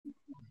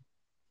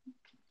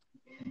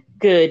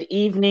Good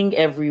evening,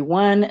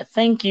 everyone.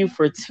 Thank you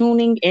for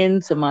tuning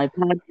in to my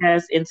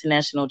podcast,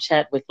 International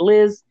Chat with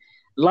Liz,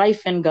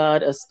 Life and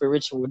God, a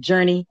Spiritual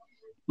Journey.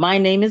 My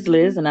name is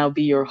Liz, and I'll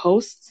be your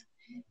host.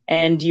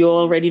 And you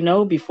already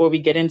know, before we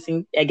get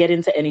into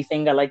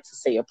anything, I like to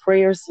say a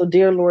prayer. So,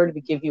 dear Lord,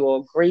 we give you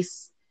all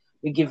grace,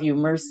 we give you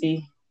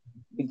mercy,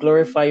 we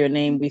glorify your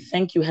name. We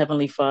thank you,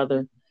 Heavenly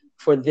Father,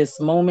 for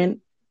this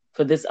moment,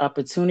 for this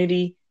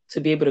opportunity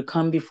to be able to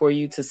come before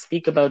you to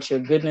speak about your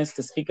goodness,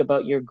 to speak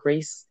about your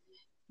grace.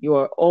 You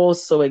are all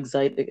so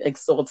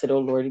exalted, oh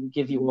Lord. We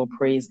give you all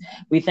praise.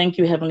 We thank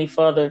you, Heavenly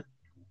Father,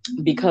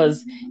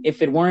 because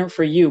if it weren't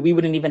for you, we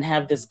wouldn't even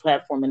have this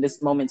platform in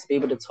this moment to be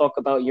able to talk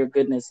about your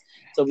goodness.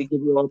 So we give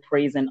you all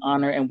praise and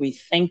honor. And we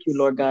thank you,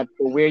 Lord God,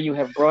 for where you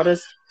have brought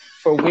us,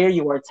 for where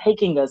you are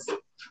taking us,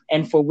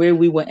 and for where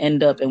we will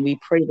end up. And we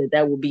pray that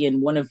that will be in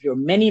one of your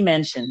many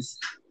mansions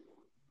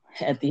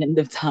at the end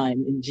of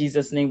time. In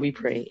Jesus' name we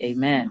pray.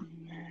 Amen.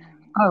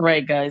 All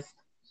right, guys.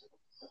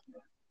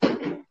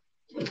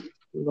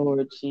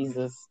 Lord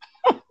Jesus.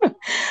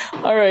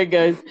 All right,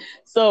 guys.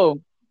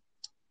 So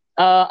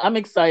I'm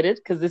excited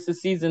because this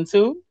is season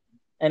 2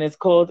 and it's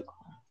called,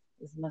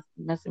 it's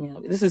messing me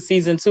up. This is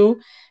season 2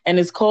 and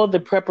it's called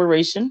The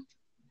Preparation.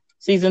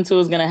 Season 2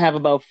 is going to have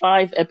about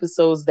 5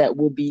 episodes that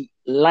will be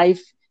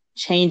life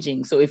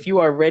changing. So if you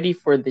are ready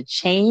for the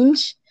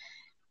change,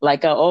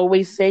 like I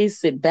always say,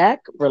 sit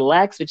back,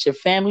 relax with your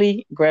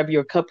family, grab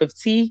your cup of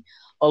tea,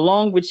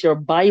 along with your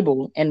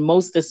Bible, and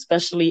most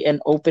especially an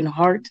open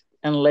heart,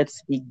 and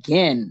let's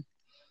begin.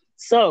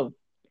 So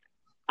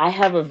I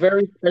have a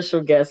very special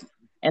guest,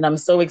 and I'm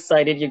so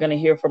excited. You're going to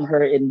hear from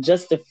her in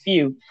just a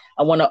few.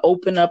 I want to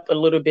open up a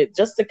little bit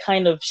just to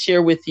kind of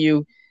share with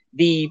you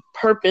the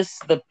purpose,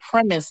 the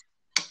premise,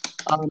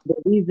 the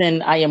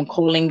reason I am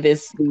calling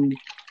this the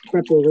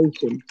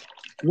preparation.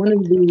 One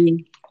of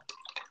the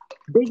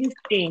biggest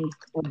things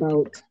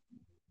about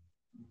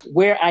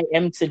where I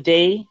am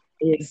today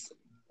is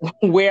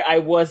where I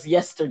was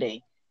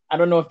yesterday. I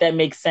don't know if that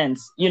makes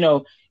sense. You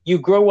know, you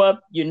grow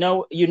up, you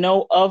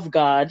know of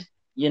God,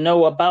 you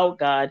know about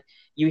God,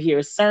 you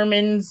hear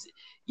sermons,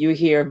 you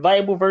hear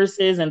Bible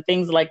verses and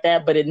things like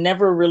that, but it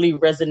never really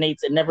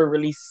resonates. It never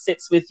really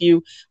sits with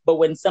you. But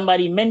when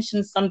somebody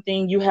mentions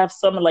something, you have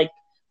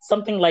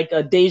something like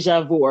a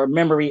deja vu or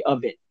memory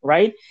of it,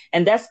 right?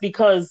 And that's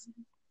because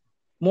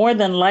more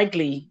than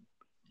likely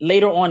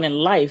later on in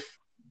life,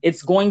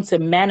 it's going to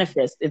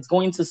manifest, it's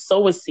going to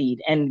sow a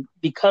seed. And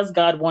because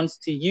God wants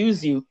to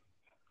use you,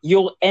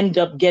 you'll end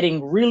up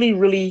getting really,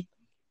 really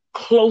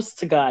close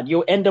to God.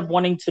 You'll end up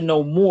wanting to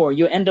know more.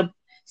 You'll end up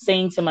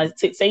saying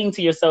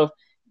to yourself,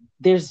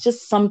 there's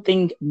just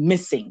something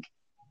missing.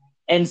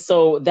 And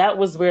so that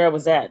was where I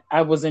was at.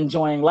 I was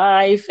enjoying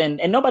life, and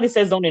nobody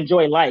says don't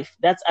enjoy life.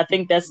 I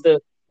think that's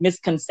the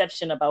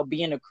misconception about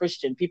being a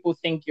Christian. People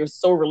think you're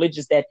so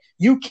religious that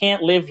you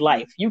can't live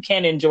life. You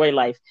can't enjoy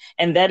life.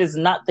 And that is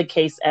not the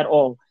case at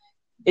all.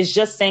 It's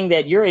just saying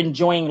that you're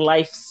enjoying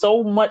life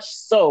so much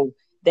so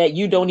that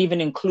you don't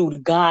even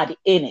include God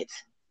in it.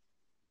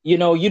 You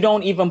know, you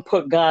don't even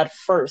put God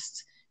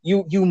first.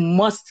 You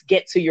must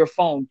get to your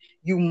phone.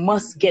 You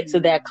must get to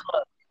that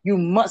club. You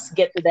must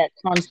get to that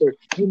concert.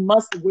 You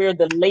must wear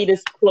the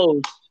latest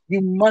clothes. You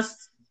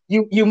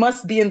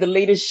must be in the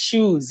latest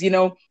shoes. You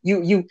know,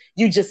 you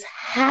just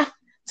have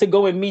to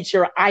go and meet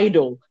your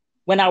idol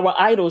when our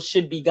idol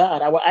should be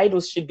God. Our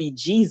idol should be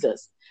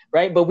Jesus,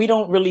 right? But we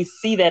don't really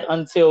see that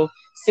until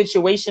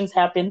situations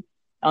happen,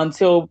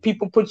 until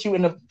people put you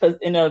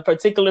in a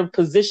particular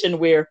position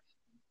where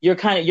your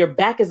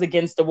back is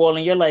against the wall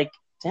and you're like,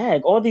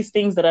 dag, all these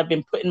things that I've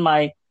been putting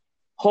my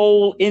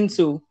whole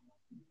into,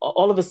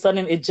 all of a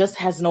sudden it just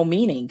has no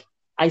meaning.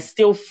 I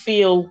still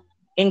feel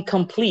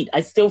incomplete. I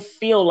still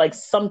feel like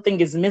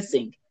something is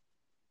missing.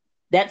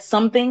 That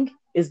something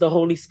is the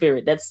Holy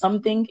Spirit. That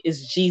something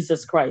is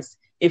Jesus Christ.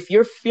 If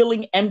you're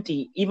feeling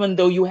empty, even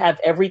though you have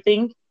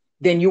everything,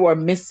 then you are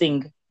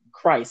missing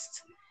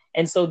Christ.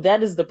 And so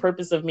that is the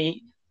purpose of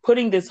me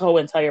putting this whole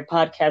entire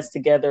podcast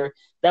together.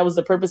 That was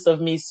the purpose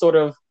of me sort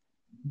of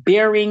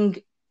bearing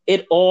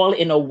it all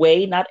in a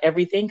way, not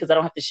everything, because I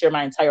don't have to share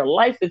my entire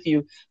life with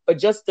you, but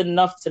just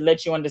enough to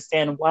let you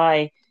understand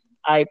why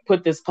I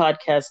put this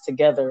podcast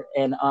together,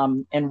 and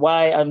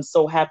why I'm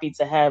so happy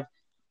to have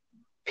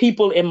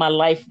people in my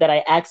life that I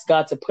ask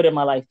God to put in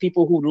my life,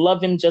 people who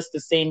love him just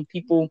the same,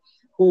 people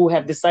who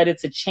have decided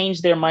to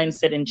change their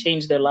mindset and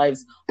change their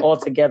lives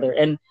altogether.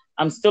 And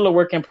I'm still a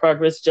work in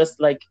progress, just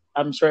like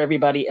I'm sure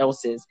everybody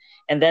else is.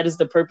 And that is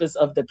the purpose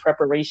of the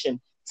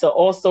preparation, to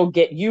also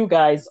get you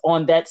guys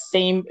on that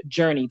same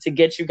journey, to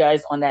get you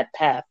guys on that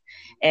path.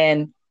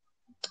 And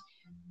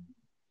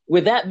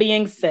with that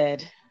being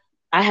said,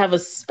 I have a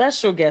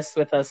special guest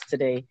with us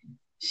today.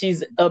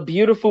 She's a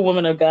beautiful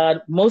woman of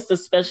God. Most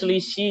especially,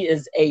 she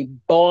is a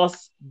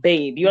boss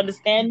babe. You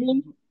understand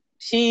me?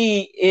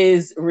 She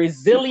is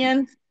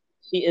resilient.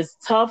 She is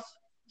tough.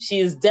 She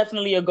is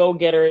definitely a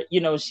go-getter. You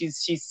know, she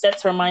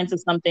sets her mind to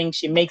something.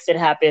 She makes it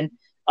happen.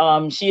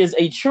 She is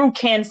a true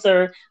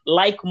Cancer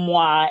like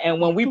moi. And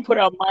when we put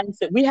our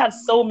mindset, we have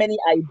so many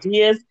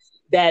ideas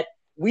that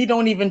we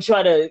don't even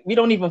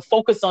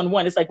focus on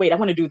one. It's like, wait, I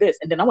want to do this,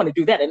 and then I want to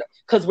do that, and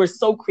because we're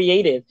so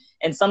creative,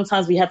 and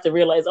sometimes we have to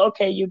realize,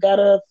 okay, you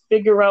gotta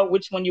figure out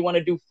which one you want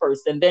to do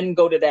first, and then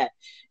go to that,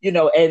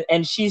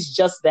 and she's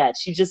just that.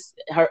 She just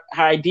her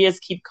ideas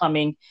keep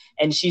coming,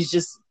 and she's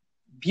just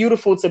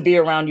beautiful to be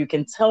around. You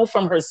can tell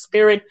from her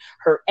spirit,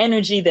 her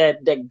energy,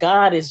 that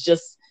God is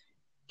just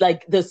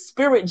like, the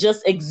spirit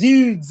just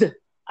exudes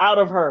out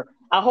of her.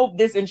 I hope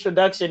this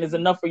introduction is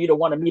enough for you to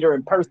want to meet her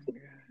in person.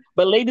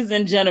 But ladies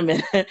and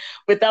gentlemen,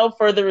 without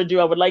further ado,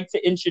 I would like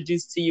to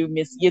introduce to you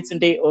Miss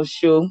Yetunde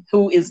Osofisan,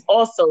 who is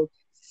also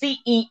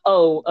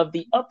CEO of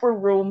the Upper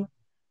Room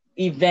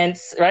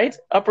Events, right?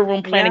 Upper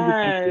Room Planning.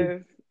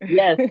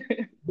 Yes. Yes.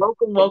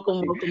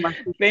 Welcome.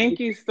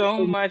 Thank you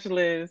so much,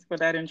 Liz, for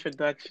that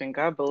introduction.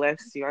 God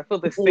bless you. I feel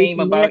the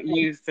same about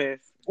you, sis.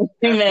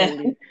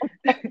 Amen.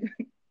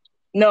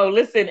 No,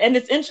 listen, and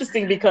it's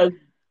interesting because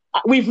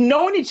we've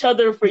known each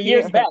other for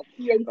years back.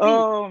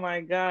 Oh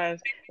my gosh.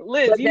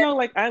 Liz,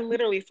 like I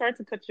literally, sorry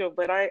to cut you off,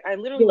 but I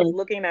literally was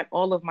looking at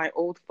all of my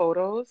old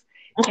photos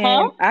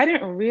and I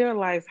didn't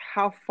realize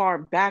how far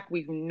back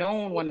we've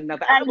known one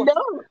another. I have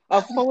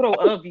a photo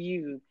of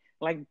you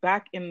like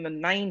back in the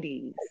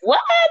 90s.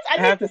 What? I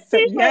have to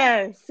say,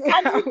 yes.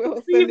 I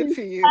will send it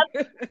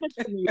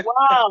to you.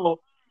 Wow.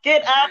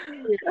 Get out of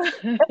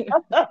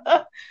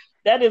here.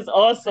 That is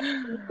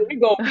awesome. We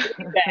go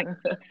back.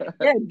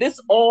 Yeah,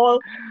 this all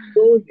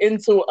goes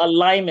into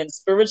alignment,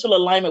 spiritual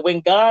alignment.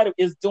 When God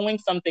is doing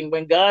something,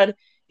 when God,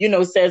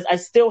 says, I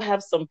still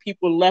have some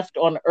people left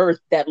on earth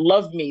that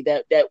love me,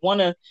 that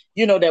wanna,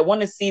 that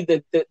wanna see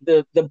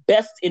the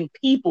best in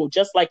people,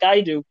 just like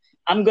I do.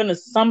 I'm gonna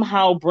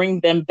somehow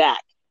bring them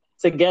back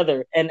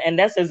together. And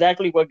that's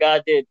exactly what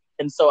God did.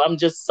 And so I'm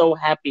just so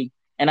happy.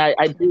 And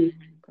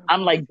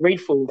I'm like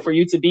grateful for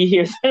you to be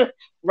here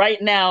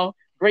right now,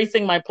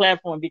 gracing my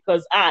platform,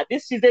 because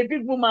she's a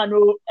good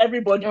woman.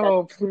 Everybody.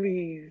 Oh,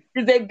 please.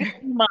 She's a good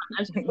woman.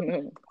 And she's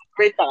a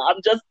great time.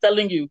 I'm just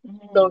telling you.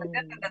 So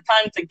this is the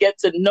time to get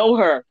to know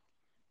her.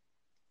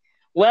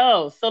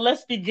 Well, so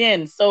let's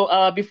begin.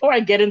 So before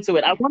I get into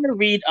it, I want to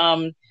read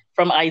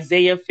from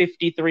Isaiah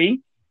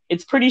 53.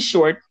 It's pretty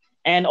short.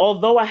 And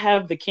although I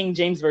have the King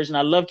James Version,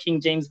 I love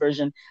King James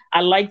Version,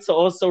 I like to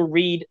also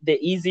read the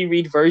easy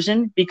read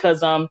version,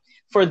 because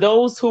for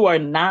those who are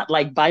not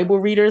like Bible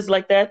readers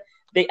like that,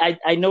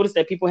 I noticed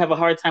that people have a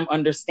hard time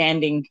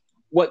understanding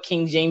what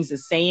King James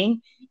is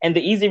saying. And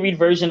the easy read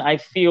version, I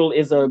feel,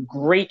 is a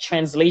great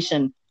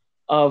translation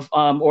of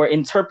or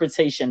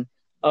interpretation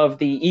of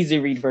the easy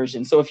read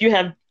version. So if you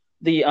have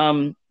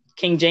the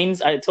King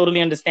James, I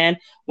totally understand.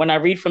 When I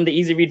read from the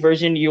easy read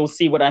version, you'll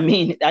see what I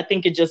mean. I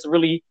think it just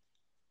really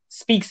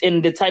speaks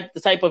in the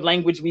type of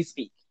language we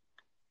speak,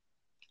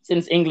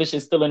 since English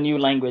is still a new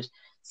language.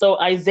 So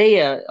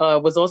Isaiah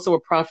was also a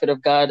prophet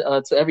of God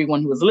to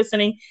everyone who was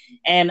listening.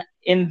 And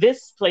in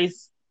this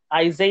place,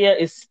 Isaiah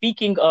is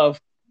speaking of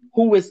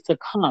who is to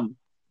come.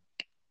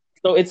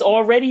 So it's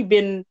already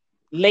been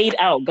laid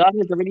out. God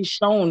has already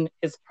shown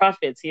his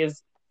prophets. He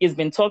has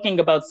been talking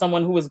about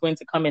someone who is going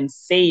to come and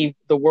save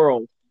the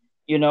world,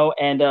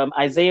 and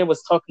Isaiah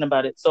was talking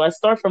about it. So I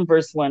start from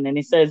verse 1, and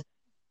he says,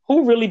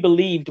 who really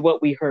believed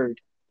what we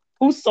heard?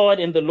 Who saw it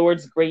in the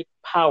Lord's great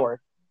power?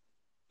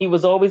 He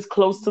was always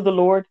close to the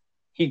Lord.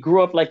 He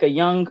grew up like a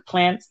young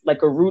plant,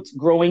 like a root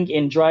growing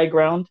in dry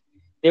ground.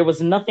 There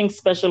was nothing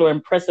special or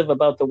impressive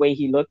about the way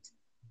he looked.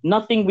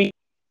 Nothing we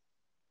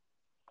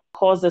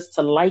caused us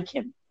to like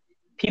him.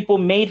 People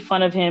made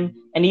fun of him,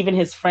 and even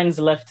his friends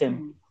left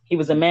him. He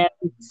was a man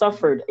who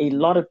suffered a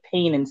lot of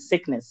pain and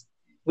sickness.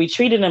 We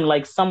treated him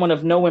like someone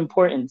of no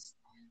importance,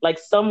 like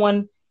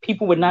someone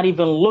people would not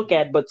even look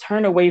at but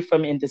turn away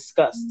from in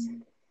disgust.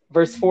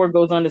 Verse 4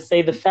 goes on to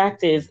say, the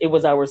fact is, it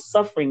was our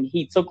suffering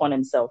he took on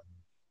himself.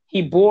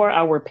 He bore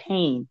our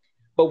pain,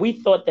 but we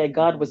thought that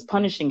God was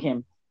punishing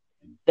him,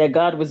 that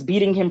God was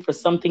beating him for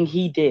something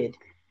he did.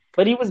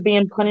 But he was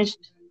being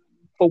punished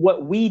for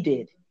what we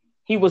did.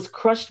 He was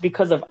crushed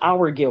because of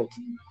our guilt.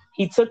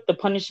 He took the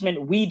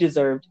punishment we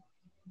deserved,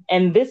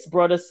 and this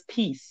brought us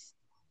peace.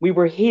 We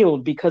were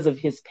healed because of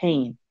his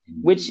pain,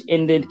 which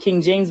in the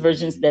King James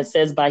Version that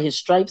says, by his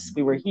stripes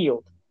we were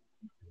healed.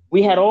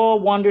 We had all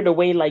wandered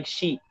away like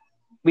sheep.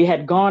 We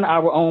had gone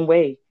our own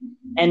way,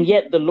 and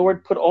yet the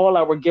Lord put all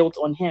our guilt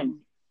on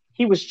him.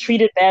 He was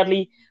treated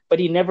badly, but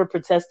he never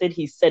protested.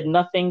 He said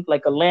nothing,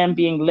 like a lamb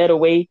being led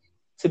away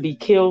to be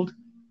killed.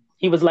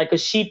 He was like a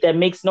sheep that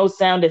makes no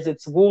sound as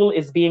its wool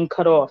is being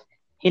cut off.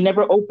 He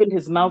never opened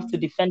his mouth to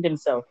defend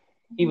himself.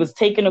 He was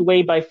taken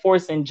away by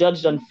force and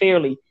judged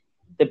unfairly.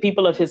 The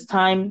people of his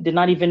time did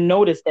not even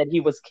notice that he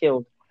was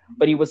killed,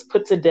 but he was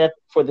put to death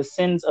for the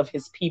sins of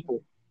his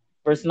people.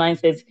 Verse 9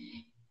 says,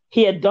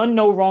 he had done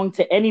no wrong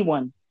to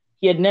anyone.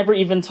 He had never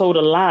even told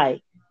a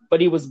lie, but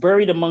he was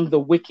buried among the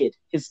wicked.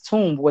 His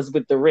tomb was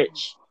with the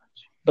rich.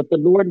 But the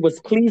Lord was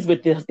pleased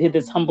with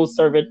this humble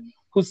servant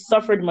who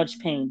suffered much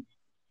pain.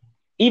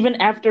 Even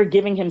after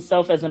giving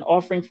himself as an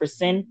offering for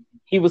sin,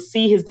 he will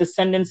see his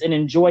descendants and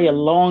enjoy a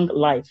long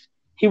life.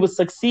 He will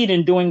succeed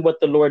in doing what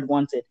the Lord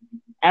wanted.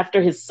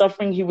 After his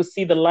suffering, he will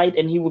see the light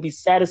and he will be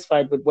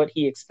satisfied with what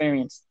he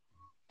experienced.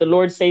 The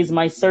Lord says,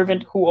 my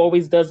servant who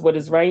always does what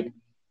is right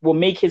will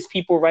make his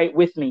people right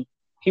with me.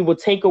 He will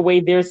take away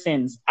their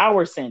sins,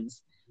 our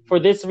sins. For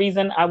this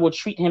reason, I will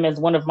treat him as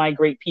one of my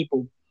great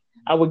people.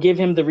 I will give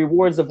him the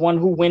rewards of one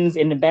who wins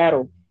in the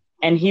battle,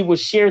 and he will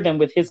share them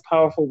with his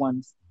powerful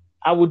ones.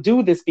 I will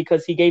do this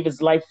because he gave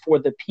his life for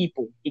the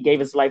people. He gave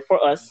his life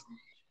for us.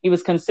 He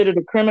was considered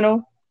a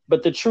criminal,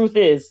 but the truth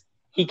is,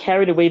 he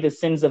carried away the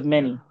sins of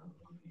many.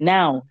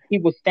 Now he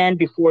will stand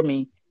before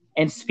me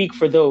and speak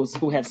for those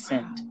who have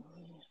sinned.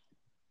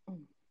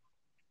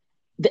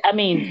 I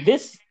mean,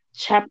 this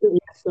chapter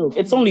itself,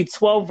 it's only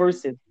 12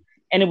 verses,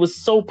 and it was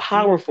so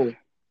powerful.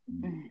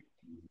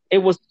 It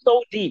was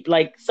so deep.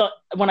 Like, so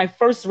when I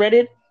first read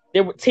it,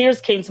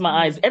 tears came to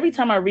my eyes. Every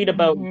time I read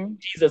about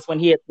Jesus when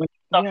he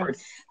suffered,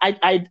 yes.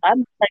 I'm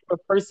the type of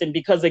person,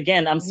 because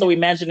again, I'm so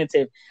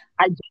imaginative.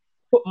 I just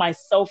put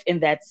myself in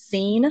that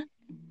scene,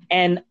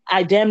 and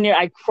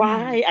I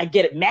cry, I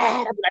get mad.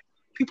 I'm like,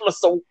 people are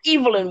so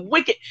evil and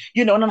wicked,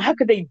 and how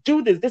could they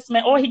do this? This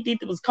man, all he did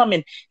was come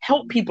and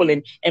help people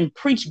and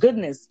preach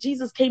goodness.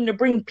 Jesus came to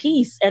bring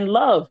peace and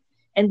love,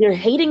 and they're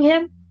hating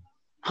him.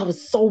 I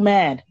was so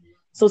mad.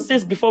 So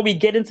sis, before we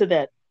get into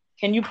that,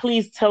 can you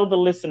please tell the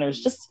listeners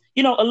just,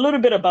 a little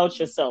bit about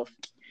yourself?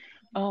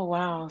 Oh,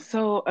 wow.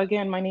 So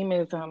again, my name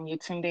is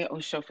Yetunde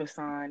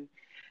Osofisan.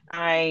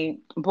 I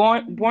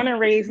born and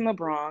raised in the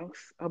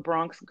Bronx, a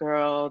Bronx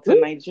girl to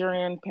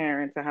Nigerian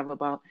parents. I have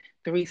about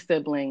 3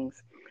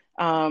 siblings.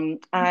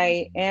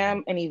 I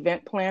am an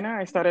event planner.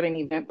 I started an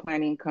event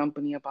planning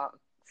company about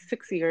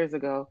 6 years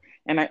ago,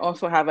 and I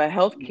also have a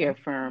healthcare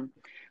firm.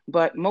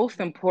 But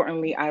most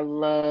importantly, I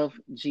love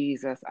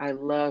Jesus. I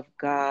love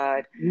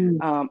God.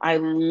 I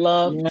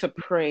love to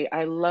pray.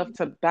 I love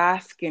to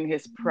bask in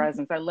his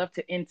presence. I love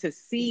to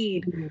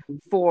intercede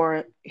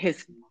for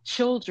his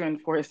children,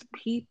 for his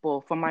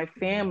people, for my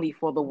family,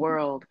 for the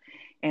world.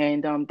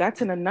 And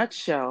that's in a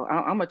nutshell.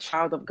 I'm a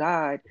child of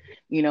God.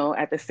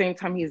 At the same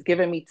time, he's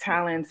given me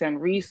talents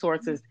and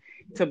resources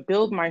to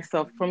build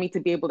myself, for me to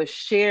be able to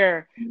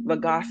share the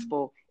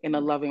gospel in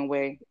a loving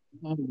way.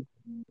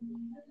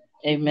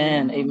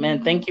 Amen.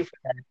 Amen. Thank you for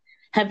that.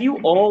 Have you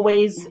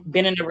always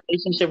been in a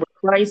relationship with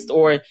Christ,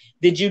 or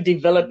did you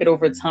develop it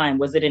over time?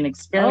 Was it an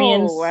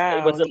experience? Oh,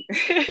 wow. Was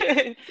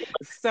it...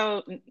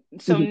 So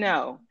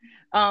no.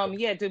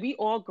 Yeah, did we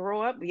all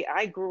grow up?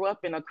 I grew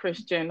up in a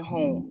Christian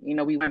home.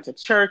 We went to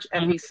church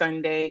every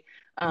Sunday.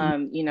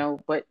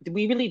 But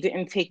we really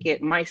didn't take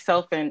it,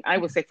 myself, and I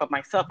would say for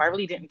myself, I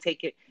really didn't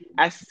take it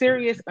as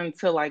serious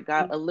until I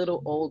got a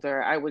little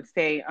older. I would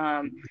say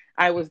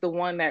I was the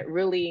one that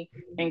really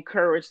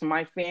encouraged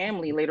my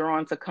family later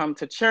on to come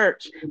to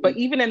church. But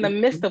even in the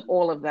midst of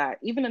all of that,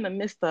 even in the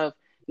midst of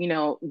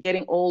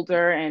getting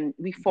older and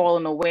we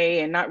falling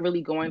away and not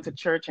really going to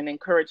church and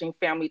encouraging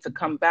family to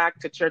come back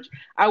to church,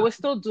 I was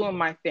still doing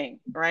my thing,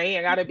 right?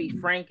 I got to be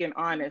frank and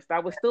honest. I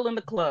was still in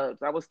the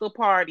clubs. I was still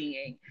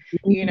partying,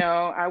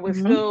 I was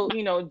still,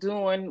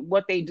 doing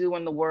what they do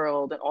in the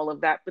world and all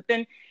of that. But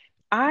then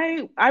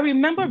I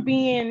remember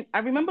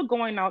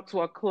going out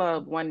to a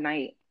club one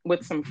night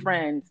with some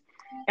friends,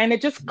 and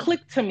it just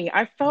clicked to me.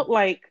 I felt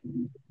like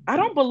I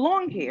don't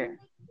belong here.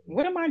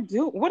 What am I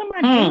doing? What am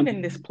I doing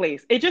in this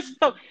place? It just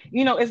felt,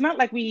 it's not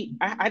like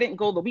I didn't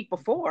go the week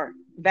before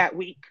that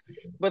week,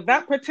 but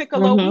that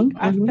particular week,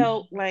 I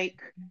felt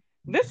like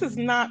this is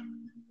not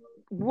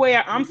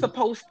where I'm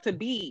supposed to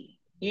be.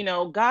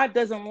 God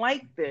doesn't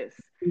like this.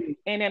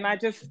 And then I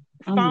just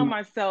found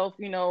myself,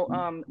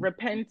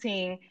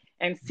 repenting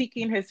and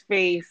seeking his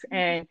face.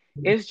 And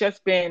it's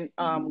just been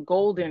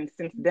golden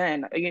since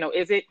then.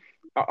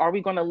 Are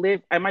we going to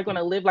live? Am I going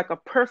to live like a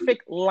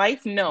perfect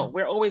life? No,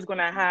 we're always going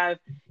to have,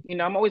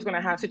 I'm always going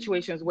to have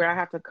situations where I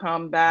have to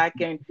come back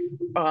and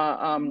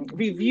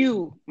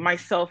review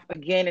myself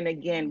again and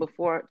again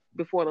before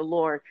the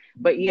Lord.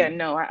 But yeah,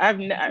 no, I've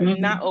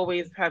not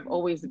always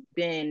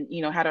been,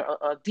 had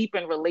a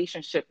deepened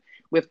relationship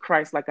with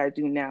Christ like I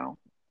do now.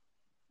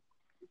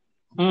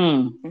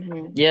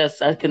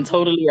 Yes, I can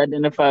totally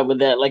identify with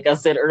that. Like I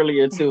said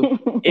earlier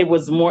too, it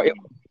was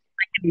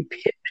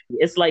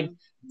it's like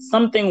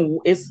something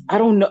is, I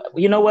don't know,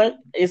 you know what?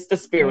 It's the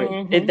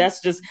Spirit. That's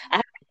just,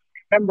 I'm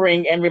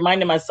remembering and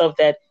reminding myself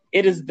that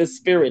it is the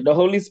Spirit. The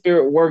Holy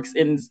Spirit works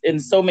in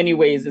so many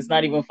ways. It's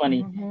not even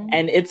funny.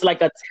 And it's like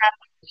a tap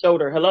on the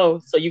shoulder. Hello.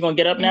 So you're going to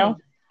get up now?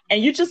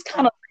 And you just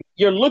kind of,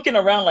 you're looking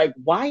around like,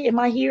 why am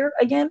I here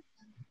again?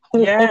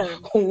 Yeah.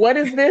 What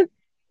is this?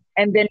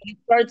 And then you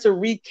start to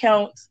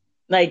recount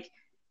like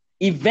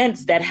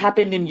events that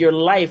happened in your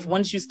life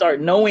once you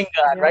start knowing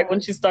God, right?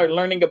 Once you start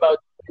learning about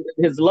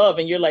his love,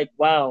 and you're like,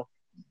 wow,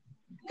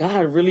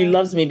 God really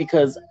loves me,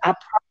 because I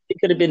probably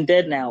could have been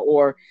dead now,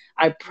 or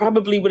I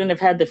probably wouldn't have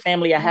had the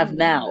family I have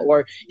now,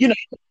 or,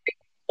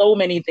 so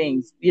many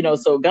things,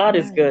 so God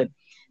is good.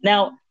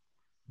 Now,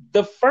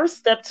 the first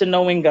step to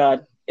knowing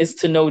God is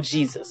to know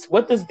Jesus.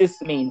 What does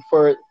this mean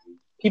for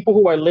people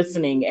who are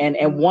listening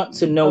and want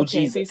to know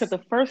Jesus? So you said the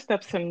first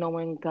steps to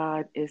knowing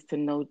God is to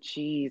know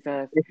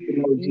Jesus. To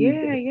know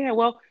Jesus. Yeah.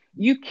 Well,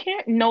 you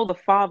can't know the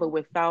Father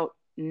without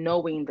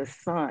knowing the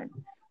Son,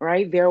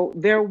 right? They're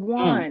Mm.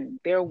 one.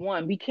 They're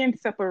one. We can't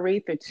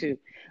separate the two.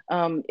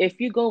 If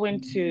you go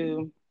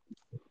into,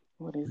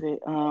 what is it?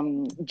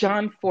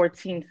 John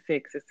 14:6,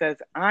 it says,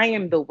 I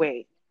am the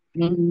way.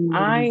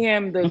 I Mm.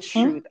 am the Mm-hmm.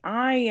 truth.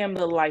 I am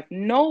the life.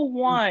 No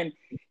one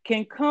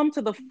can come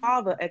to the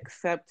Father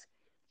except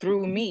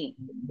through me,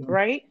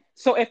 right?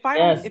 So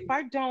Yes. if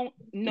I don't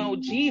know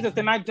Jesus,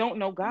 then I don't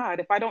know God.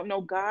 If I don't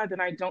know God, then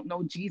I don't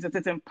know Jesus.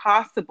 It's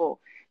impossible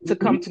to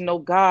come Mm-hmm. to know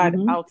God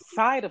Mm-hmm.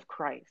 outside of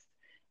Christ,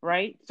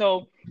 right?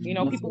 So,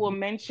 That's people it. will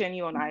mention,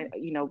 and I,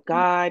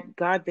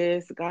 God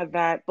this, God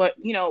that, but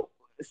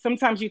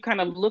sometimes you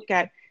kind of look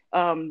at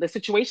the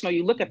situation, or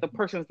you look at the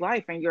person's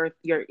life, and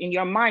you're in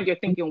your mind, you're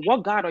thinking,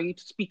 what God are you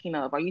speaking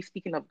of? Are you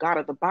speaking of God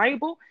of the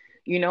Bible?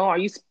 Are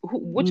you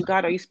which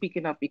God are you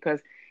speaking of? Because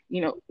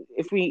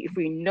if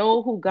we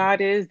know who God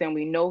is, then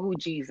we know who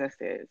Jesus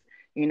is.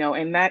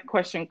 And that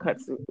question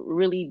cuts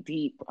really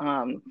deep,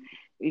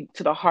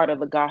 to the heart of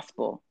the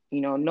gospel.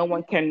 No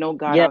one can know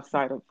God Yeah.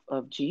 outside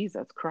of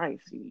Jesus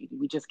Christ.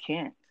 We just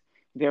can't.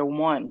 They're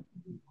one.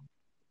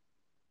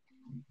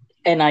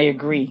 And I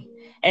agree.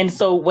 And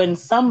so when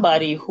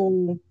somebody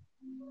who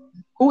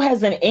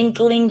has an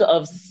inkling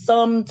of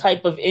some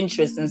type of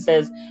interest and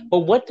says, but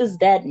what does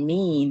that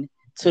mean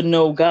to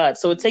know God?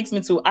 So it takes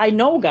me to, I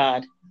know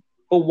God,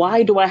 but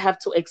why do I have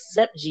to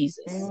accept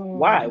Jesus?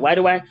 Why?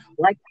 Mm.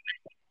 Why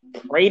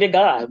pray to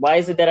God? Why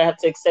is it that I have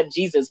to accept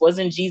Jesus?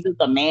 Wasn't Jesus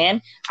a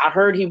man? I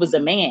heard he was a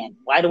man.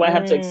 Why do I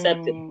have to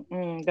accept him?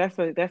 That's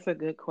a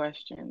good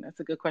question. That's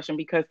a good question,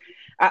 because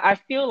I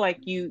feel like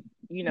you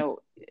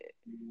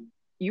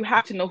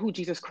have to know who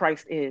Jesus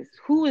Christ is.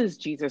 Who is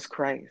Jesus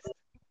Christ?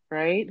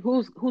 Right?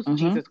 Who's Mm-hmm.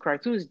 Jesus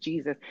Christ? Who is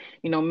Jesus?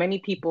 Many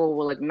people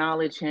will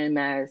acknowledge him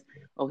as,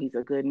 oh, he's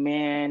a good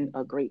man,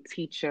 a great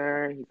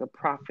teacher, he's a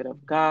prophet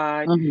of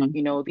God.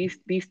 Mm-hmm.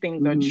 These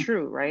things are Mm-hmm.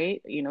 true,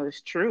 right?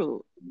 It's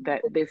true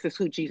that this is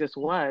who Jesus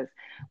was,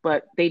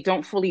 but they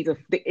don't fully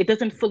it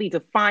doesn't fully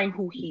define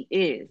who he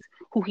is,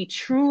 who he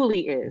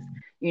truly is.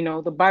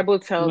 The Bible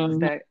tells us Mm-hmm.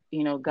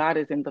 that, God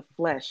is in the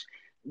flesh,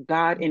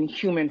 God in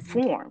human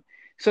form.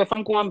 So if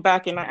I'm going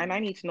back and I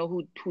need to know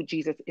who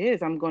Jesus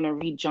is, I'm going to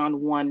read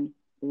John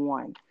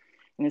 1:1.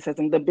 And it says,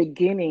 in the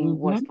beginning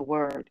was Mm-hmm. the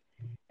Word,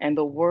 and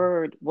the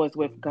Word was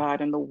with God,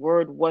 and the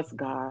Word was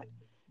God.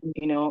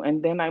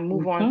 And then I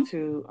move on Mm-hmm.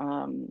 to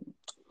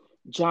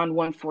John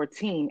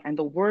 1:14, and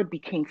the Word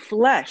became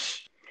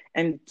flesh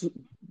and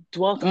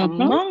dwelt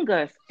Mm-hmm. among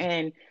us,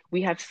 and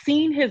we have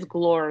seen his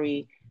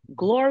glory,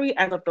 glory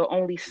as of the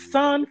only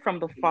Son from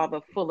the Father,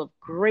 full of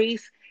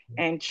grace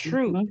and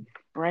truth,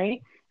 Mm-hmm.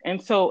 right? And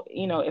so,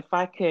 if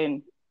I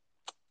can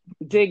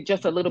dig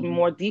just a little bit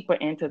more deeper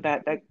into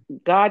that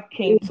God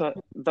came to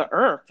the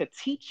earth to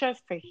teach us,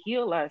 to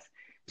heal us,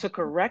 to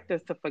correct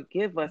us, to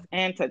forgive us,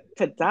 and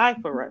to die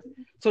for us.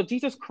 So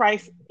Jesus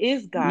Christ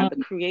is God,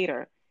 the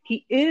creator.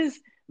 He is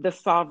the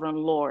sovereign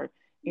Lord.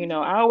 I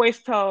always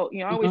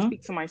Mm-hmm.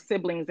 speak to my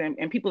siblings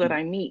and people that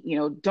I meet,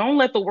 don't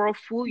let the world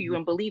fool you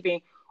in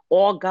believing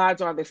all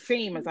gods are the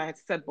same, as I had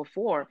said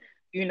before.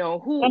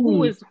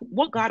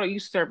 What God are you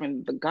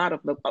serving? The God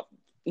of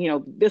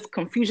this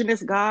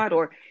Confucianist God,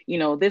 or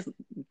this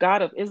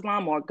God of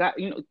Islam, or God,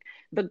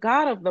 the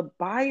God of the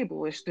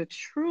Bible is the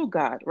true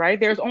God, right?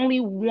 There's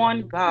only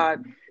one God,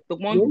 the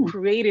one who Yeah.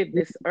 created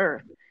this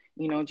earth.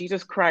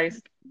 Jesus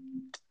Christ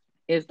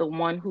is the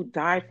one who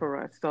died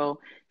for us so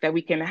that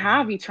we can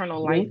have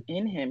eternal Yeah. life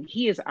in him.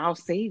 He is our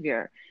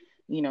savior,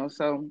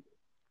 so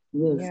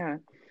Yes. yeah.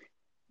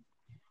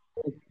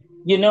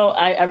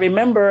 I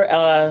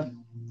remember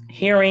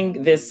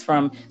hearing this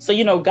from,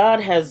 so,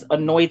 God has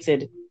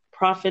anointed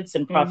prophets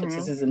and Mm-hmm.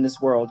 prophetesses in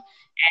this world.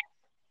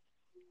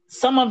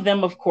 Some of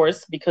them, of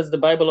course, because the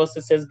Bible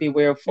also says,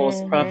 beware of false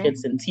Mm-hmm.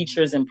 prophets and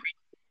teachers and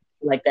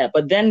like that.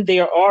 But then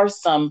there are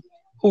some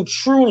who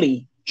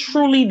truly,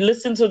 truly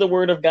listen to the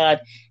word of God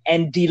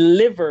and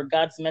deliver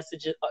God's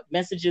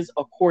messages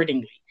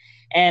accordingly.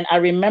 And I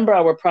remember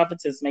our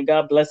prophetess, may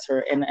God bless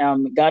her,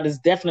 and God is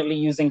definitely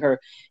using her.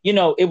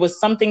 It was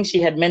something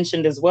she had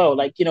mentioned as well.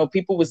 Like,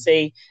 people would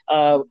say,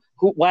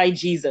 why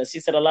Jesus? She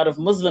said a lot of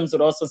Muslims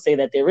would also say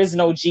that there is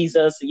no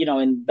Jesus,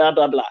 and blah,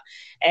 blah, blah.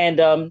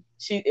 And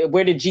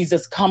where did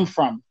Jesus come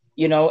from?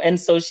 And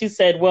so she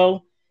said,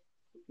 well,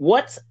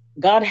 what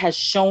God has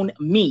shown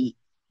me,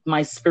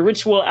 my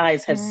spiritual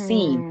eyes have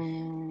seen,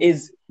 Mm.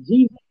 is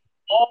Jesus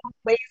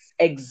always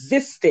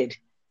existed.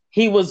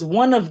 He was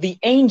one of the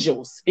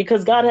angels,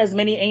 because God has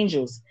many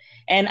angels.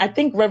 And I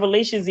think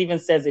Revelations even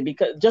says it,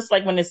 because just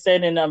like when it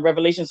said in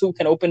Revelations, who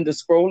can open the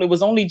scroll? It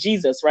was only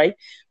Jesus, right?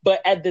 But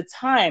at the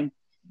time,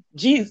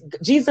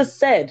 Jesus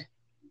said,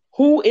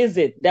 who is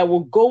it that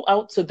will go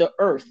out to the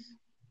earth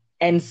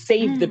and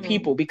save the Mm.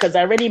 people? Because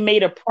I already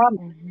made a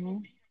promise. Mm-hmm.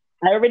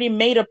 I already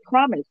made a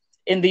promise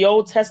in the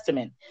Old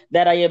Testament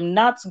that I am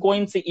not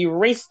going to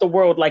erase the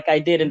world like I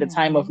did in the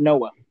time Mm-hmm. of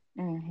Noah,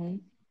 Mm-hmm.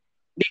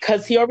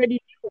 because he already,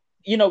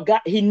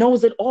 God, he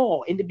knows it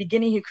all. In the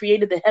beginning, he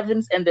created the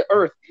heavens and the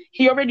earth.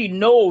 He already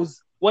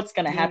knows what's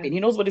going to happen. He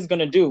knows what he's going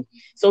to do.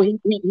 So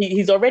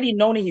he's already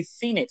known it. He's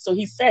seen it. So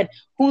he said,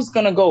 who's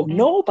going to go?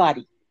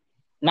 Nobody.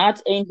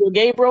 Not Angel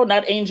Gabriel,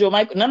 not Angel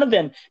Michael, none of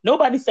them.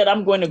 Nobody said,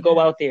 I'm going to go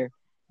out there.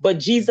 But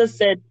Jesus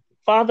said,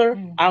 Father,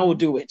 I will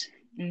do it.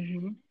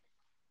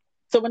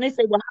 So when they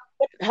say, well,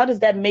 how does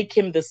that make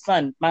him the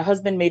son? My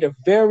husband made a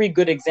very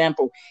good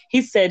example.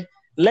 He said,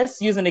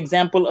 let's use an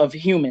example of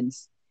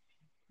humans.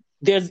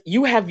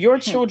 You have your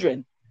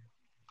children,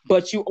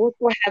 but you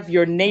also have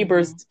your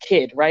neighbor's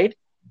kid, right?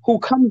 Who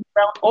comes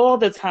around all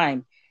the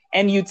time.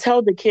 And you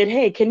tell the kid,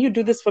 hey, can you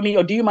do this for me?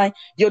 Or do you mind?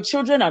 Your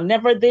children are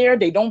never there.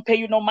 They don't pay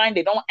you no mind.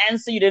 They don't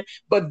answer you.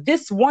 But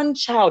this one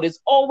child is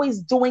always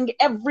doing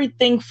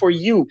everything for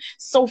you.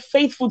 So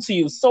faithful to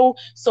you. So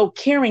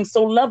caring,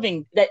 so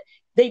loving that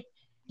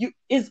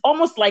it's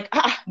almost like,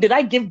 did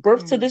I give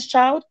birth to this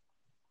child?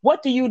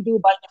 What do you do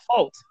by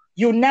default?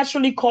 You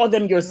naturally call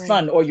them your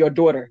son or your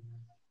daughter.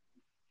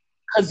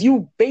 Because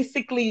you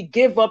basically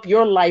give up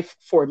your life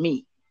for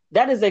me.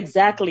 That is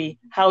exactly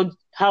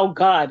how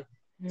God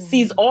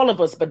sees all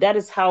of us, but that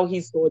is how he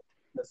saw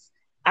us.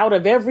 Out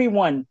of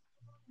everyone,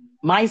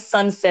 my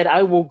son said,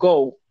 I will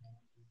go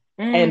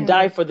and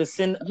die for the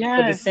sin of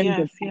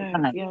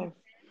mankind.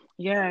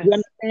 You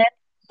understand?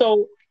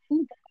 So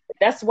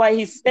that's why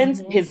he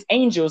sent his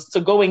angels to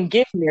go and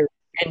give Mary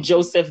and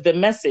Joseph the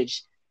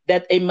message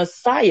that a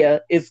Messiah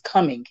is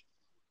coming.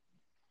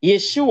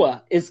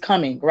 Yeshua is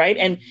coming, right?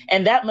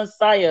 And that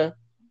Messiah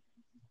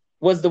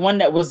was the one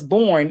that was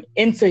born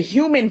into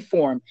human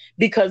form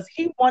because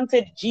he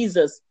wanted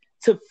Jesus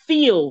to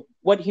feel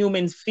what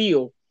humans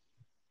feel.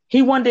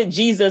 He wanted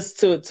Jesus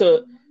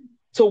to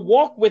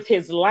walk with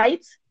his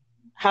light,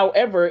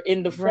 however,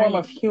 in the form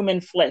of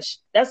human flesh.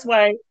 That's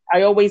why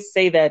I always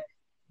say that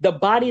the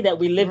body that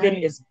we live in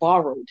is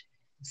borrowed.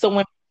 So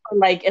when,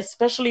 like,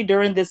 especially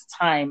during this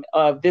time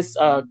of this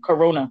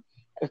Corona,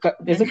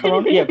 is it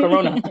Corona? Yeah,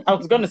 Corona. I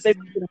was going to say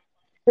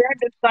during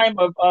this time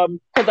of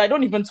because I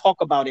don't even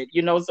talk about it,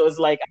 so it's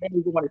like I don't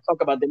even want to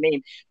talk about the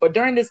name. But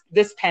during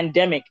this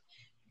pandemic,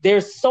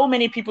 there's so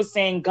many people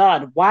saying,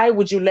 God, why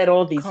would you let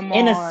all these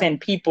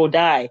innocent people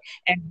die?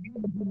 And why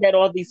would you let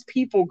all these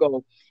people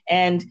go?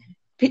 And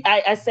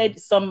I said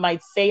some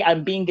might say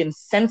I'm being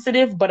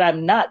insensitive, but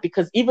I'm not,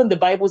 because even the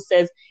Bible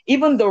says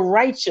even the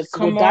righteous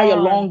will die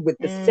along with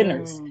the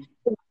sinners.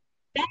 So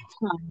that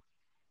time,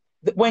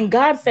 when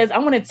God says, I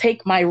want to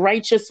take my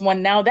righteous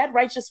one now, that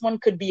righteous one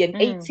could be an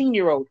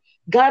 18-year-old.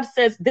 God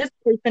says, this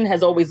person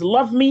has always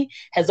loved me,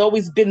 has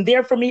always been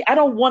there for me. I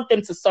don't want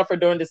them to suffer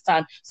during this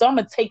time. So I'm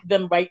going to take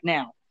them right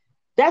now.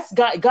 That's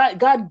God.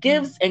 God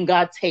gives and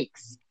God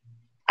takes.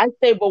 I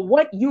say, well,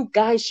 what you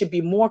guys should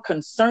be more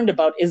concerned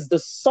about is the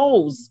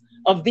souls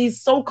of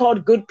these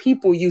so-called good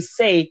people you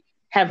say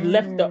have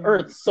left the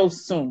earth so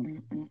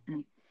soon.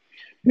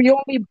 We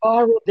only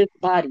borrow this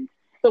body.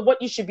 So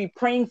what you should be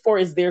praying for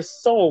is their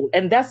soul.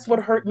 And that's what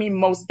hurt me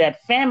most,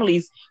 that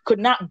families could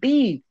not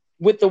be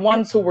with the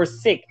ones who were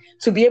sick,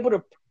 to be able to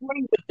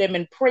pray with them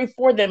and pray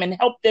for them and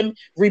help them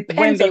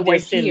repent of their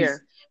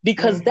sins.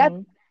 Because that's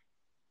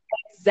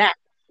exactly,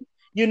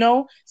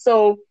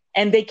 so,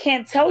 and they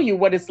can't tell you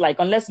what it's like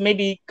unless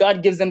maybe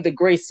God gives them the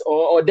grace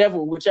or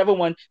devil, whichever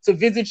one, to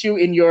visit you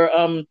in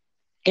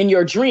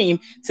your dream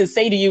to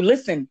say to you,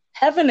 listen,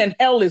 heaven and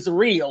hell is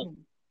real.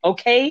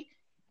 Okay.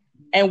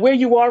 And where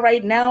you are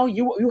right now,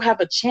 you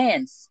have a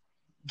chance.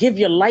 Give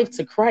your life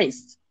to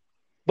Christ.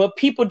 But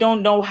people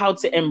don't know how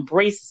to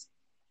embrace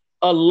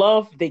a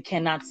love they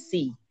cannot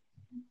see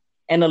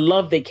and a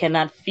love they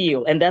cannot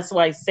feel. And that's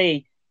why I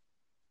say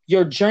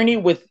your journey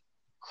with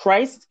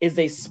Christ is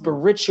a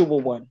spiritual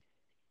one.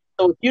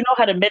 So if you know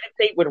how to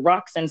meditate with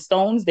rocks and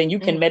stones, then you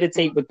can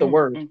meditate with the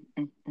word.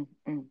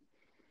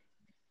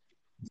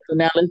 So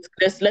now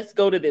let's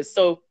go to this.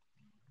 So,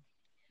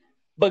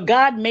 but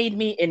God made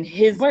me in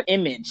his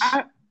image.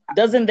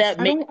 Doesn't that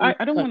make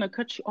I don't want to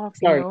cut you off,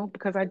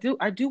 because I do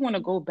want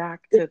to go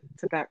back to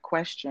that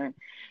question,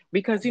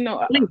 because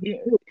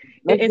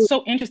it's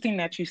so interesting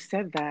that you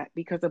said that,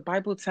 because the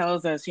Bible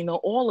tells us,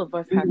 all of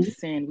us have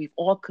sinned. We've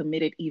all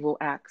committed evil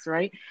acts,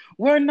 right?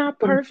 We're not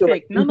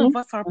perfect. None of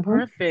us are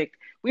perfect.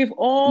 We've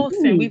all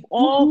sinned. We've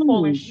all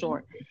fallen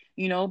short,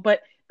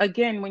 but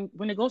again,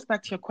 when it goes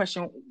back to your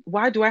question,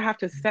 why do I have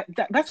to set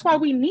that? That's why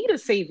we need a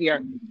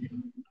savior.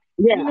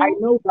 Yeah, I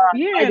know God.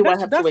 Yeah,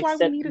 that's why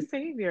we need a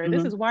savior.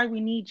 This is why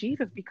we need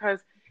Jesus, because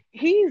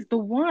he's the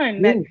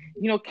one that,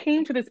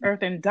 came to this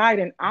earth and died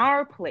in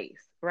our place,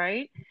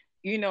 right?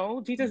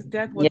 Jesus'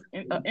 death was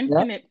an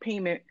infinite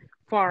payment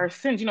for our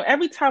sins.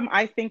 Every time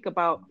I think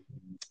about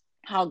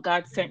how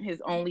God sent his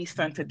only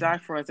son to die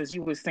for us, as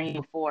you were saying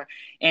before,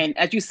 and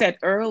as you said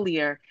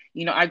earlier,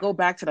 I go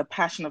back to the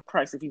Passion of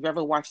Christ, if you've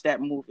ever watched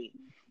that movie,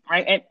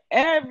 right? And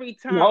every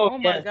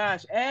time, my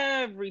gosh,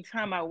 every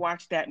time I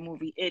watch that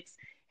movie, it's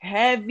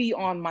heavy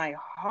on my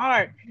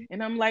heart.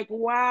 And I'm like,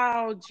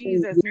 wow,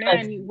 Jesus,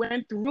 man, you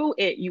went through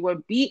it. You were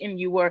beaten.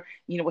 You were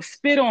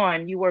spit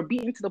on. You were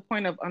beaten to the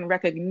point of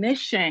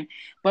unrecognition.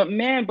 But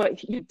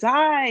you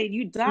died.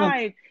 You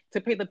died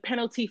to pay the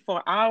penalty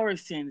for our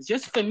sins,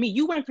 just for me.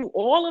 You went through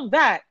all of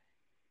that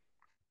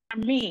for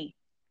me.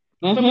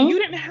 for me. Mm-hmm. You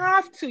didn't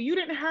have to. You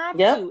didn't have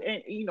Yep. to.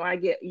 And I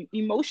get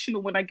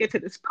emotional when I get to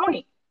this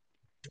point,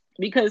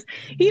 because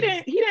he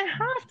didn't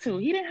have to.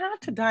 He didn't have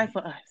to die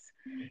for us.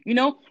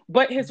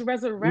 But his No, he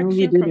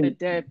resurrection from the didn't.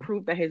 dead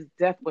proved that his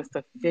death was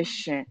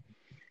sufficient.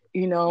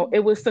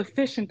 It was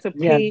sufficient to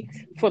Yes. pay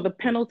for the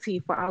penalty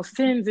for our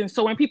sins. And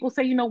so when people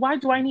say, why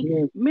do I need,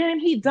 Yes. man,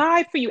 he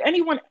died for you.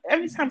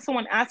 Every time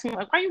someone asks me,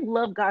 like, why you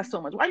love God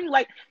so much? Why do you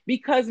like,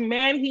 because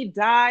man, he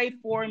died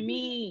for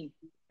me.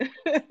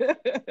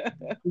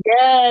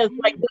 Yes.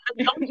 Like,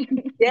 don't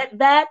you get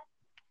that?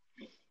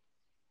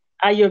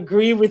 I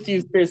agree with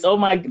you, sis. Oh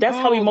my, that's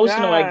how Oh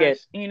emotional I gosh, get.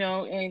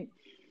 and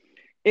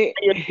it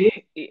I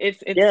agree.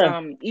 it's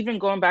Yeah. even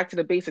going back to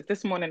the basics.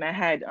 This morning I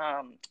had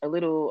a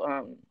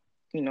little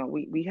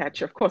we had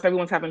church. Of course,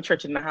 everyone's having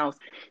church in the house,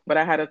 but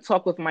I had a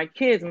talk with my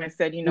kids, and I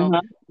said,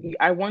 Uh-huh.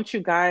 I want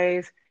you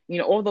guys,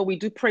 although we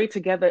do pray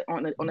together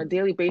on a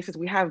daily basis,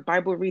 we have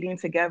Bible reading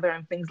together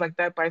and things like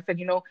that. But I said,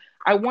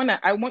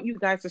 I want you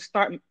guys to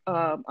start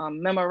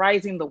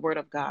memorizing the Word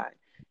of God,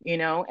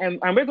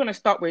 and we're going to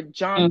start with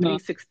John Mm-hmm.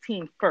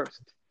 3:16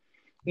 first.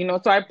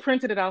 So I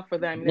printed it out for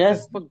them, and it says,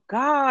 Yes. "For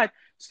God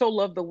so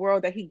loved the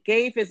world that He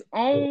gave His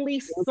only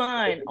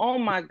Son." Oh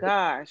my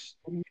gosh,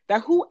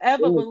 that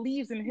whoever Yes.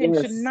 believes in Him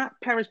should Yes. not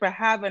perish but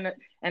have an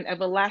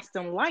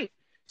everlasting life.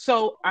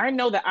 So I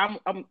know that I'm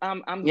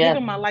Yes.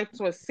 giving my life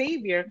to a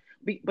Savior,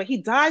 but He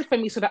died for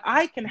me so that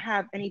I can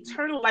have an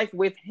eternal life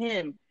with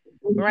Him,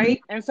 Mm-hmm.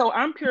 right? And so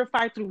I'm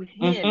purified through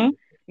Him.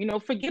 Mm-hmm.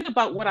 Forget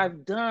about what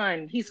I've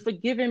done. He's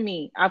forgiven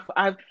me.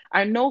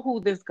 I know who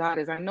this God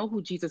is. I know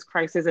who Jesus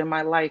Christ is in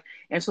my life.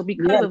 And so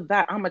because Yes. of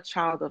that, I'm a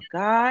child of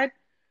God,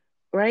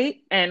 right?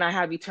 And I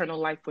have eternal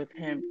life with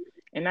Him.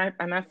 And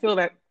I feel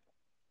that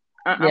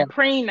I'm Yes.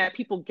 praying that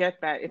people get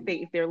that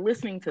if they're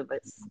listening to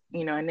this,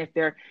 and if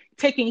they're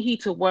taking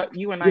heed to what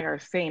you and I are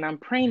saying. I'm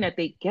praying that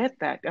they get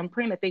that. I'm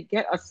praying that they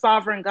get a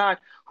sovereign God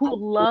who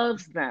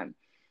loves them,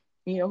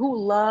 who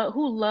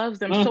loves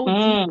them so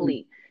Mm-hmm.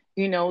 deeply,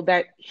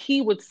 that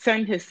He would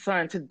send His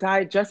Son to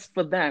die just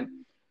for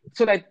them,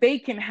 so that they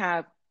can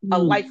have a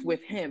life Mm.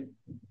 with Him.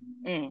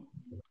 Mm.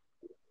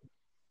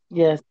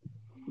 Yes.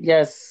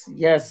 Yes.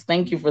 Yes.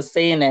 Thank you for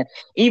saying that.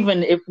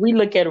 Even if we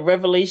look at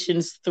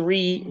Revelations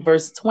 3,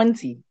 verse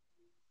 20,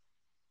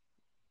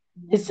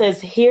 it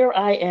says, "Here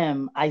I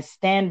am. I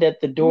stand at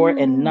the door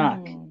and knock.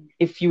 Mm.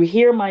 If you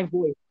hear my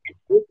voice,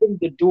 open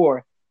the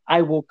door.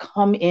 I will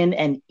come in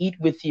and eat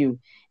with you,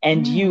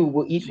 and you Mm.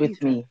 will eat with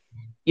Jesus. me."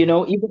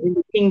 Even in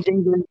the King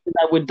James, it says,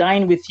 "I will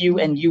dine with you,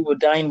 and Mm. you will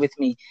dine with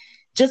me."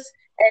 Just,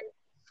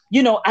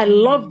 and I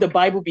love the Mm.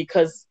 Bible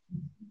because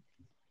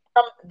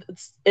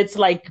it's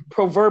like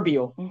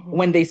proverbial Mm-hmm.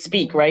 when they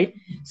speak, right?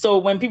 So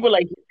when people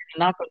like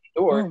knock on the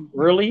door, Mm.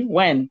 really?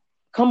 When?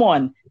 Come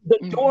on, the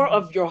door Mm.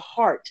 of your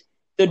heart,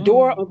 the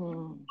door of Mm.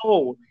 your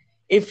soul.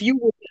 If you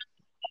will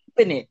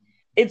open it,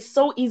 it's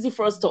so easy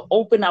for us to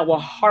open our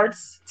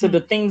hearts to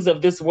the Mm. things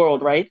of this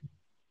world, right?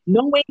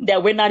 Knowing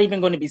that we're not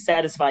even going to be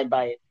satisfied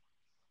by it.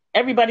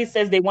 Everybody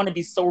says they want to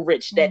be so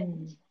rich that,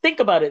 Mm. think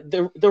about it,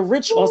 the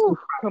rich also, Ooh,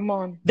 come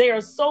on. they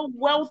are so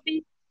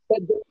wealthy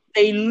that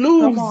they Come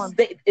lose. on.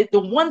 The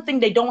one thing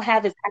they don't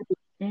have is happiness.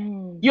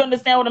 Mm. You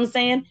understand what I'm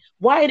saying?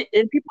 Why?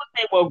 And people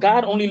say, "Well,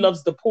 God only Mm-hmm.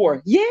 loves the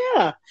poor."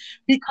 Yeah,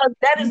 because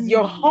that is Mm.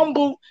 your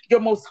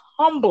Come most on.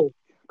 humble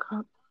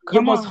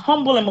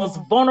and Come most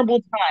on.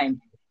 vulnerable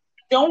time.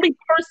 The only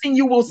person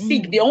you will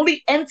seek, the Mm.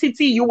 only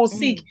entity you will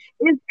seek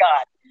Mm. is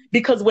God.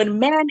 Because when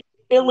man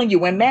is failing you,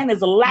 when man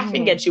is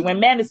laughing Mm. at you, when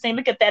man is saying,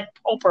 "Look at that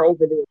pauper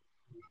over there,"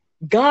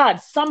 God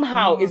Come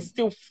somehow is on.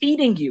 still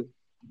feeding you.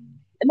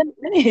 And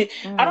then,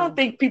 I don't Mm.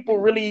 think people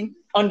really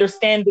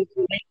understand this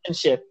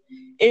relationship.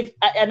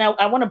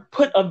 I want to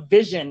put a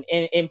vision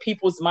in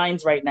people's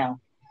minds right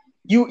now.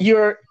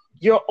 You're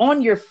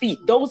on your feet.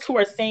 Those who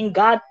are saying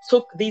God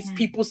took these Mm.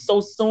 people so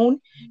soon,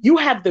 you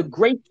have the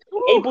grace to be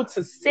Ooh. able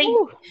to say,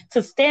 Ooh.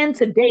 to stand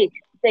today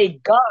and say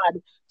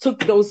God took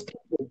those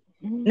people.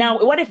 Mm. Now,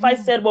 what if I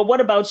Mm. said, well, what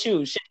about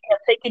you? Should he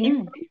have taken you?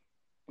 Mm.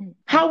 Mm. Mm.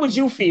 How would Mm.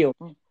 you Mm. feel?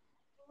 Mm.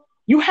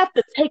 You have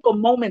to take a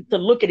moment to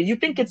look at it. You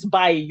think it's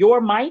by your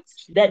might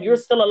that you're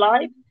Jesus. still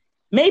alive?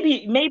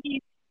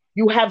 Maybe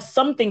you have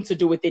something to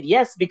do with it.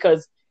 Yes,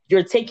 because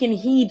you're taking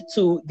heed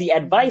to the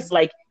advice, Mm.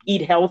 like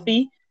eat Mm.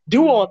 healthy,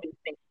 do all Mm. these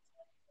things.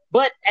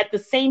 But at the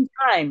same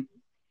time,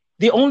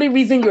 the only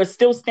reason you're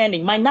still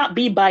standing might not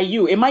be by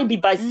you. It might be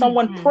by Mm.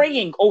 someone Mm.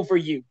 praying over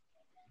you.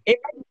 It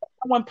might be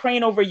someone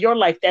praying over your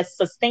life that's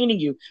sustaining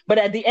you. But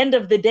at the end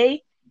of the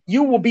day,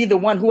 you will be the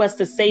one who has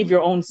to save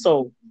your own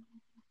soul.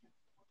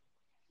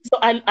 So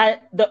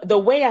the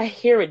way I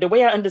hear it, the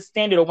way I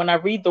understand it, or when I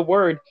read the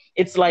word,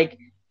 it's like,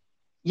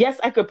 yes,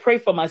 I could pray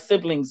for my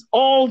siblings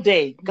all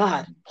day.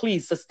 God, Mm.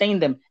 please sustain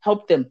them,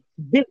 help them,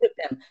 visit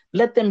them,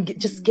 let them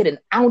just get Mm. an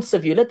ounce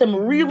of you, let them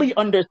Mm. really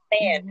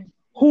understand Mm.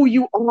 who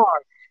you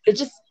are.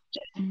 Just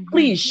Mm.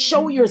 please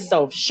show Mm.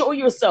 yourself, show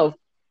yourself.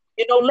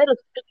 Let a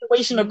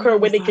situation occur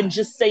where they can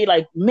Jesus. just say,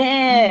 like,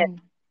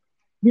 man,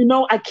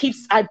 Mm. I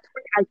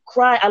pray, I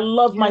cry, I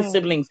love my Yes.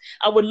 siblings.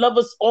 I would love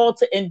us all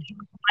to enjoy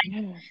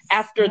Yes.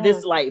 after this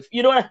Yes. life.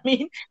 You know what I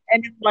mean?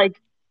 And it's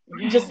like,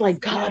 I'm just like,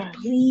 God,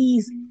 yes.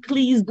 please,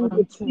 please do Them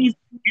this, too. please.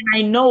 And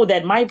I know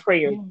that my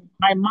prayers, Mm.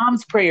 my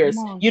mom's Come prayers,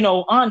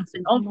 on. aunts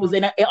and Come uncles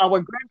on. and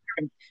our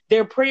grandparents,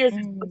 their prayers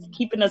is what's Mm.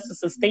 keeping us and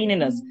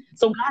sustaining us.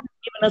 So God has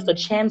given us a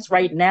Mm. chance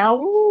right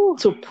now Ooh.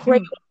 to pray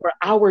Mm. for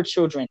our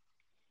children,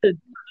 to,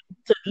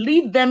 to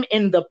lead them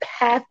in the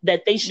path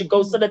that they should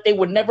go so Mm-hmm. that they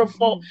would never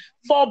Mm-hmm.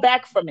 fall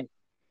back from it.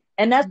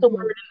 And that's the word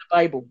Mm-hmm. in the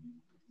Bible.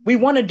 We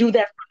want to do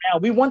that for now.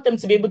 We want them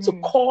to be able to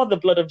Mm-hmm. call the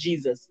blood of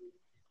Jesus.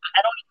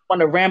 I don't even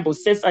want to ramble.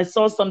 Sis, I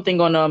saw something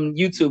on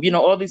YouTube,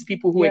 all these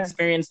people who Yes.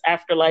 experience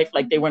afterlife,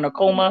 like they were in a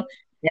coma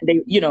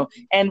and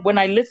and when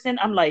I listen,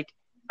 I'm like,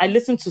 I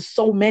listen to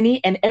so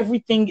many and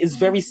everything is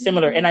very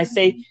similar. And I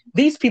say,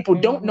 these people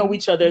don't know Mm-hmm.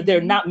 each other. They're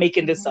Mm-hmm. not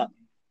making this Mm-hmm. up.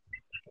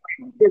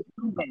 There's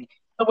no way.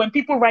 So when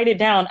people write it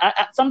down,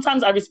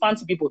 sometimes I respond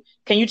to people,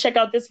 can you check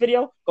out this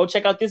video? Go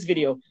check out this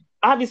video.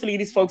 Obviously,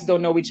 these folks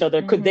don't know each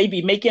other. Could they Mm-hmm.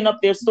 be making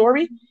up their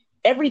story?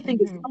 Everything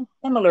is Mm-hmm. so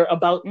similar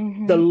about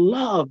the Mm-hmm.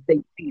 love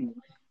they feel.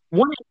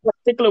 One in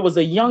particular was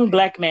a young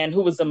black man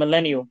who was a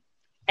millennial.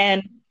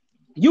 And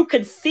you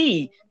could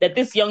see that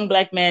this young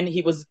black man,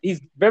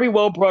 he's very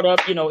well brought up.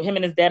 Him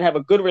and his dad have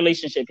a good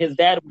relationship. His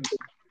dad was,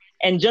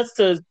 and just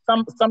to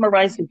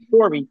summarize his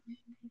story,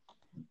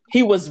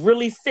 he was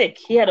really sick.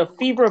 He had a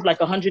fever of like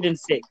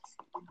 106.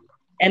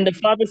 And the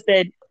father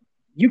said,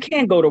 you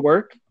can't go to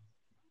work.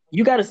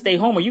 You got to stay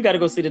home or you got to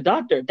go see the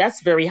doctor.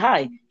 That's very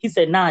high. He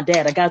said, nah,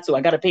 dad, I got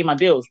to pay my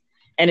bills.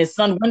 And his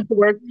son went to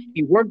work.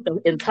 He worked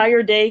the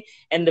entire day.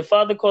 And the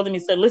father called him. He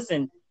said,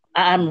 listen,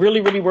 I'm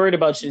really, really worried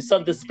about you.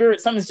 So the spirit,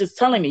 something's just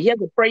telling me. He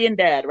has a praying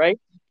dad, right?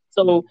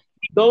 So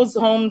he goes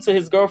home to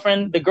his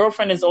girlfriend. The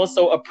girlfriend is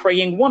also a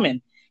praying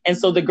woman. And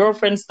so the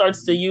girlfriend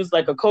starts to use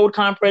like a cold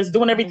compress,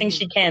 doing everything Mm-hmm.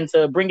 she can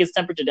to bring his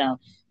temperature down.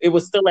 It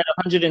was still at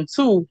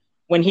 102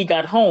 when he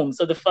got home.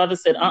 So the father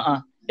said,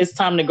 it's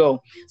time to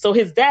go. So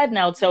his dad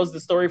now tells the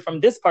story from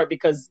this part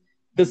because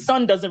the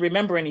son doesn't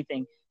remember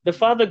anything. The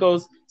father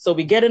goes, so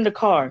we get in the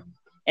car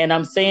and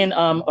I'm saying,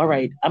 all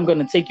right, I'm going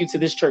to take you to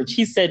this church.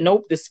 He said,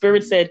 nope. The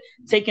spirit said,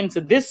 take him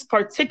to this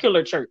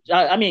particular church.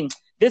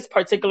 This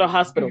particular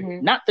hospital,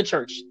 Mm-hmm. not the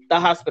church, the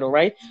hospital,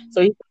 right?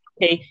 So he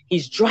okay,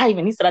 he's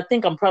driving. He said, I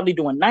think I'm probably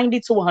doing 90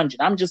 to 100.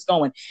 I'm just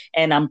going.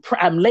 And I'm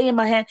laying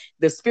my hand.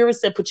 The spirit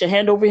said, put your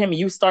hand over him and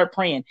you start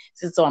praying. He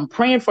said, so I'm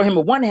praying for him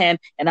with one hand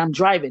and I'm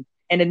driving.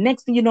 And the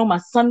next thing you know, my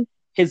son,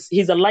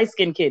 he's a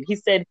light-skinned kid. He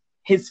said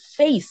his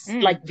face,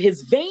 like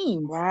his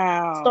veins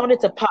started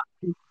to Wow. pop.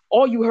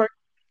 All you heard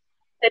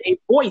said a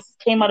voice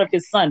came out of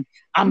his son.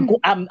 I'm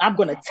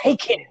gonna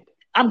take him.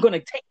 I'm gonna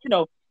take,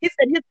 he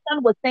said his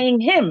son was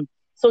saying him.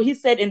 So he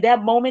said in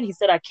that moment, he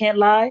said, I can't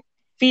lie.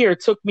 Fear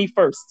took me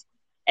first.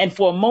 And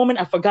for a moment,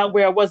 I forgot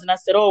where I was. And I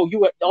said, oh,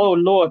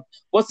 Lord,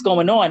 what's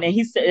going on? And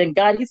he said, and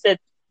God, he said,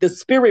 the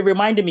spirit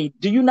reminded me,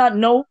 do you not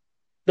know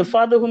the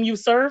Father whom you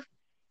serve?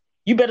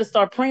 You better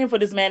start praying for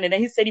this man. And then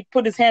he said, he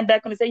put his hand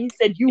back on his head. He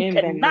said, you In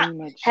the cannot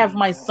name of have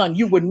my Jesus. son.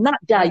 You would not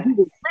die. Yes. You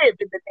will live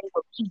in the name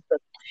of Jesus.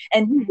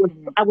 And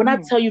I will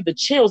not tell you the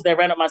chills that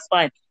ran up my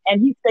spine.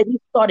 And he said, he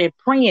started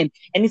praying.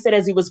 And he said,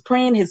 as he was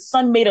praying, his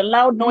son made a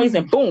loud noise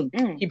and boom,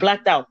 he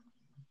blacked out.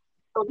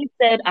 So he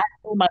said, I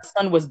knew my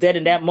son was dead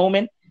in that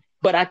moment,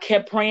 but I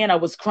kept praying. I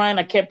was crying.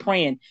 I kept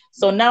praying.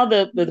 So now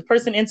the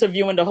person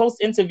interviewing, the host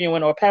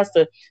interviewing or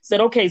pastor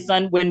said, okay,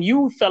 son, when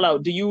you fell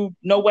out, do you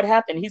know what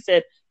happened? He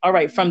said, all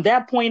right, from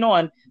that point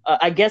on,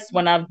 I guess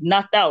when I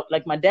knocked out,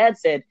 like my dad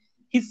said,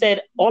 he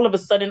said, all of a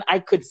sudden I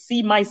could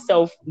see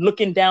myself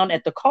looking down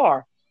at the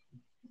car.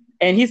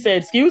 And he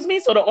said, excuse me?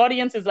 So the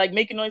audience is like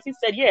making noise. He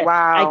said, yeah,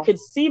 I Wow. could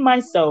see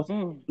myself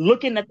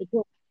looking at the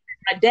car.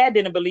 My dad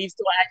didn't believe.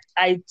 So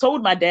I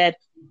told my dad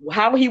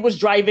how he was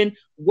driving,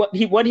 what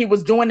he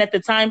was doing at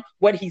the time,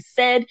 what he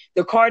said,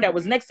 the car that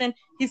was next to him.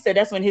 He said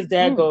that's when his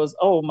dad goes,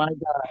 oh my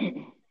God.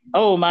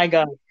 Oh my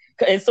God.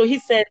 And so he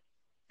said,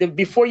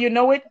 before you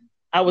know it,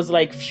 I was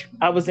like,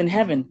 I was in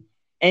heaven.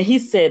 And he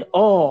said,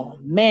 oh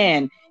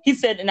man. He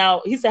said,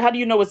 how do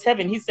you know it's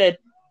heaven? He said,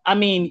 I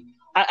mean,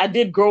 I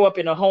did grow up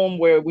in a home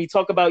where we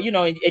talk about,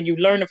 and you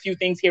learn a few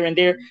things here and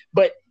there.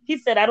 But he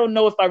said, I don't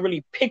know if I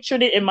really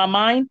pictured it in my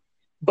mind,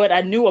 but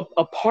I knew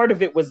a part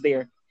of it was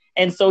there.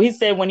 And so he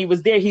said when he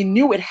was there, he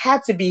knew it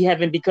had to be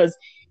heaven because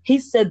he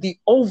said the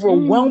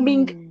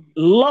overwhelming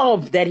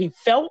love that he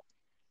felt.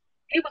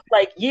 He was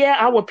like, yeah,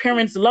 our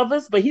parents love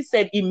us, but he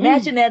said,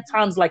 imagine that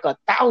times like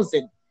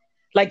 1,000.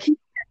 Like he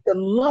said, the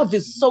love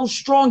is so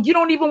strong, you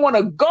don't even want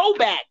to go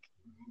back.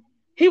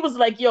 He was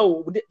like,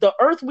 yo, the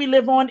earth we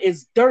live on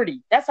is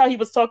dirty. That's how he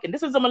was talking.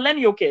 This is a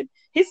millennial kid.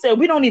 He said,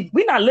 we're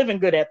not living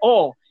good at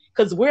all.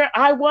 Because where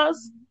I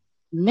was,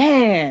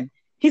 man,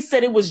 he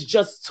said it was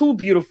just too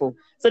beautiful.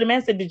 So the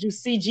man said, did you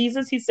see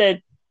Jesus? He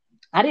said,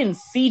 I didn't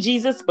see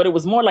Jesus, but it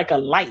was more like a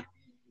light.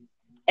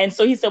 And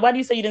so he said, why do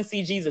you say you didn't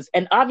see Jesus?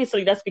 And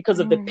obviously that's because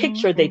of the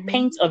picture they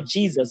paint of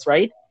Jesus,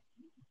 right?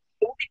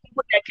 The only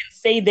people that can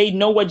say they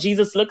know what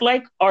Jesus looked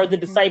like are the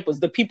disciples,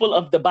 the people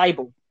of the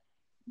Bible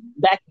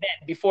back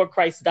then before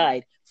Christ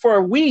died.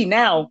 For we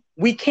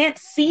can't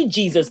see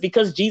Jesus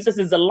because Jesus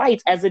is a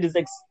light as it is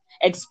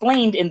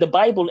explained in the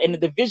Bible and in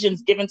the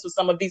visions given to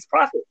some of these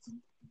prophets.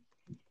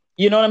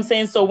 You know what I'm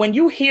saying? So when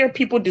you hear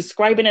people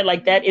describing it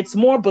like that, it's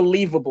more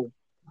believable.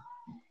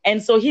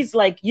 And so he's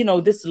like, you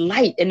know, this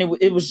light, and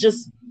it was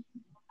just,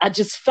 I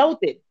just felt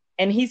it.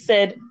 And he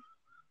said,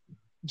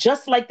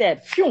 just like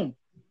that, phew,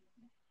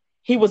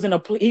 he was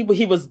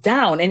he was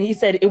down, and he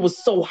said it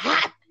was so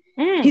hot.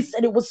 He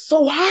said it was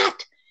so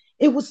hot.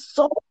 It was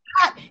so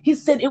hot. He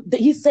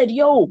said,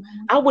 yo,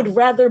 I would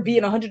rather be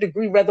in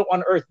 100-degree weather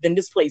on earth than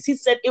this place. He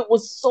said it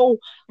was so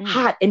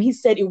hot, and he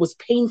said it was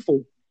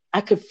painful. I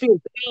could feel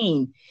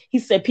pain. He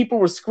said people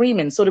were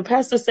screaming. So the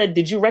pastor said,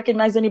 did you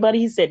recognize anybody?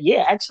 He said,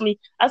 yeah, actually,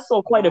 I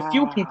saw quite a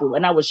few people,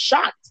 and I was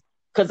shocked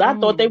because I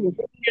thought they were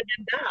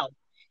down.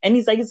 And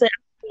he said, I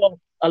saw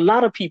a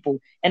lot of people,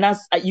 and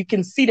you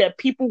can see that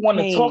people want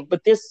to talk,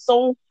 but they're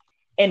so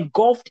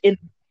engulfed in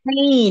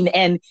pain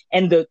and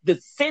the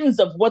sins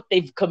of what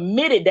they've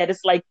committed that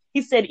it's like,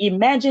 he said,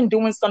 imagine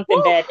doing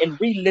something bad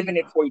and reliving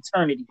it for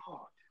eternity.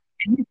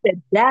 And he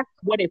said that's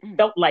what it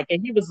felt like.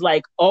 And he was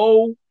like,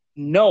 oh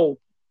no,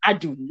 I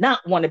do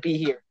not want to be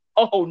here.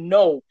 Oh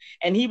no.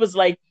 And he was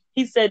like,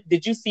 he said,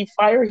 did you see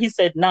fire? He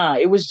said, nah,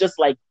 it was just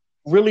like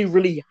really,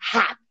 really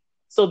hot.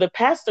 So the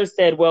pastor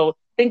said, well,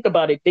 think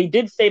about it. They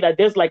did say that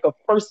there's like a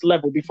first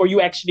level before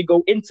you actually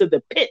go into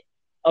the pit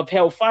of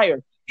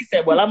hellfire. He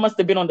said, well, I must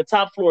have been on the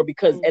top floor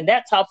and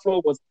that top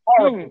floor was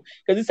horrible.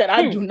 Because he said,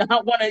 I do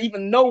not want to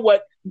even know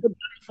what the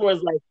bottom floor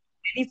is like.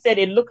 And he said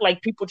it looked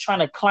like people trying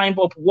to climb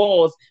up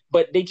walls,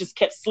 but they just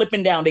kept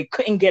slipping down. They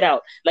couldn't get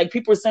out. Like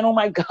people were saying, oh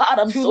my God,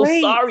 I'm so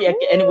sorry. And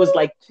it was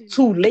like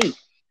too late.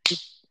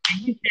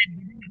 He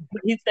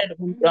said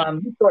he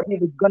thought he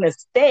was going to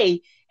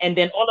stay. And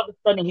then all of a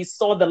sudden he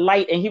saw the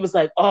light and he was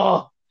like,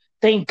 oh,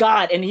 thank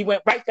God. And he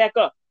went right back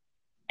up.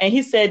 And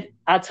he said,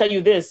 I'll tell you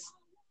this,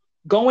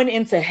 going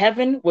into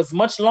heaven was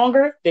much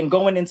longer than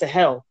going into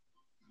hell.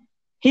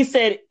 He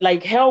said,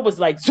 like, hell was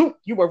like, zoom,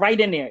 you were right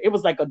in there. It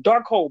was like a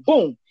dark hole,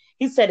 boom.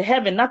 He said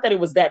heaven, not that it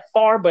was that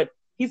far, but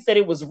he said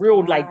it was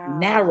real, like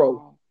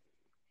narrow,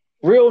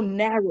 real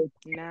narrow.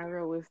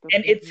 Narrow is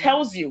and it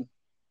tells you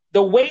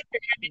the way to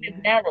heaven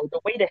is narrow, the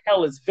way to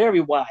hell is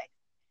very wide,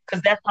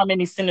 because that's how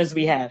many sinners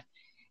we have.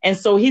 And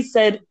so he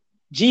said,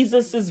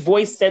 Jesus's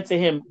voice said to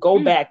him, go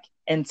back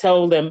and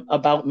tell them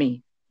about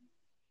me.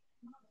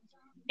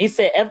 He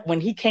said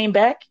when he came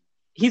back,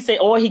 he said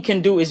all he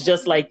can do is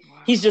just like,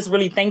 he's just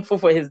really thankful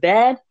for his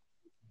dad,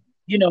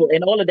 you know,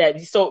 and all of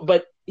that.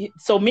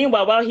 So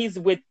meanwhile, while he's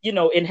with, you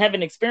know, in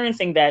heaven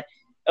experiencing that,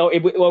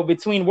 or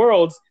between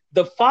worlds,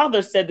 the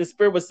father said the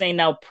spirit was saying,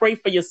 now pray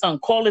for your son,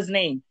 call his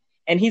name.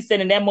 And he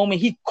said in that moment,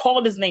 he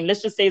called his name.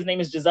 Let's just say his name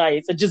is Josiah.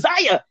 He said,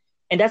 Josiah.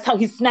 And that's how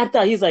he snapped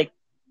out. He's like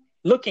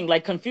looking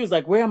like confused,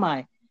 like, where am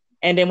I?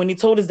 And then when he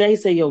told his dad, he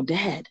said, yo,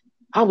 dad,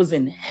 I was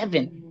in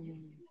heaven.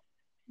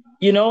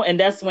 You know, and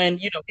that's when,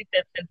 you know, he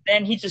said, since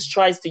then he just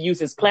tries to use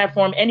his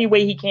platform any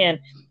way he can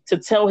to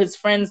tell his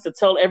friends, to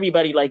tell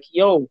everybody, like,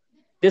 yo,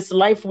 this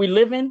life we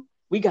live in,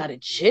 we got to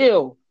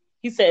chill.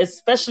 He said,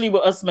 especially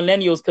with us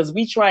millennials, because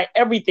we try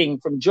everything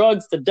from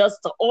drugs to dust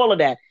to all of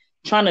that,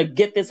 trying to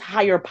get this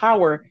higher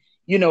power,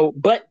 you know,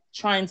 but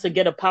trying to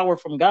get a power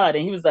from God.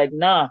 And he was like,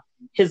 nah,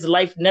 his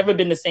life never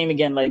been the same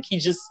again. Like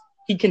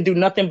he can do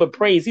nothing but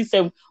praise. He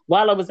said,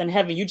 while I was in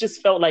heaven, you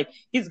just felt like,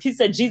 he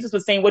said, Jesus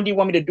was saying, what do you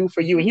want me to do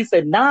for you? And he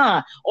said,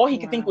 nah, all he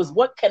could think was,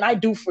 what can I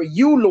do for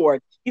you,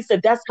 Lord? He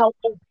said, that's how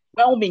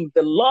overwhelming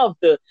the love,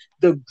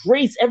 the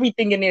grace,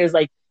 everything in there is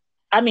like,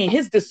 I mean,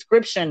 his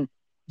description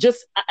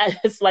just,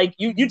 it's like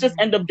you just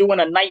end up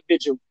doing a night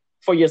vigil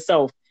for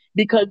yourself,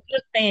 because you're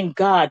saying,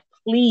 God,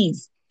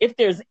 please, if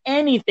there's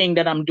anything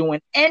that I'm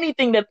doing,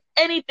 anything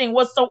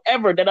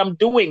whatsoever that I'm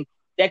doing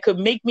that could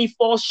make me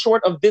fall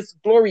short of this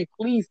glory,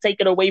 please take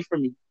it away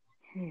from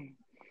me.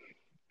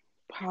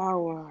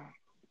 Power.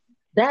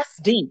 That's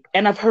deep.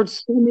 And I've heard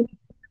so many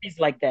stories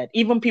like that.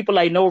 Even people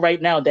I know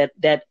right now that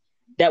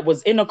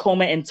was in a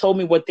coma and told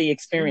me what they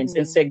experienced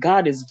and said,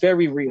 God is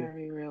very real.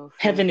 Very real.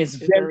 Heaven is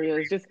very real.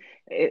 It's just,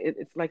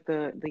 it's like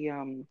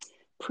the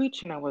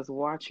preaching I was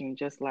watching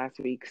just last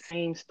week,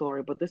 same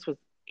story, but this was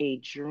a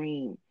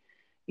dream.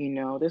 You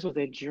know, this was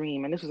a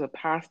dream, and this was a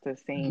pastor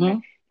saying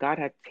that God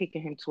had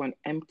taken him to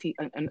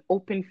an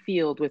open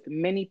field with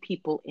many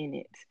people in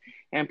it,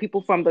 and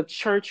people from the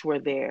church were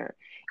there,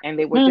 and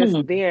they were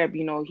just there.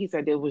 You know, he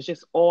said it was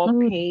just all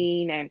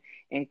pain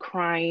and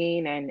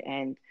crying,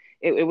 and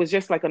it was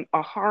just like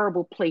a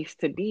horrible place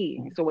to be.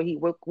 And so when he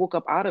woke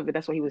up out of it,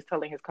 that's what he was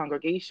telling his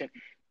congregation: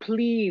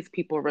 please,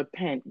 people,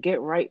 repent,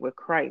 get right with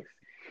Christ.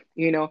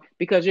 You know,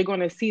 because you're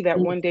going to see that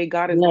one day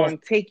God is going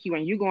to take you,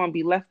 and you're going to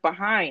be left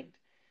behind.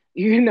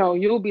 You know,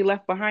 you'll be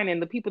left behind,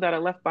 and the people that are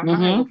left behind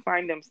will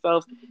find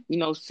themselves, you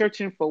know,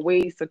 searching for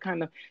ways to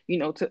kind of, you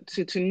know,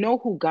 to know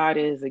who God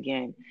is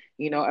again,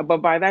 you know,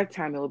 but by that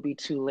time it'll be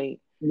too late.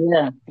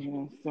 Yeah. You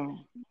know, so.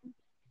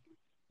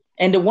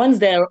 And the ones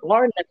that are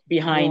left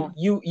behind,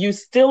 you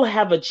still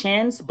have a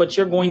chance, but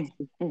you're going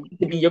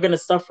you're going to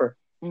suffer.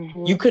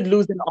 You could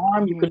lose an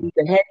arm, you could lose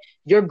a head,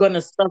 you're going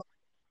to suffer.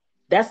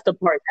 That's the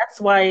part. That's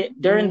why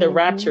during the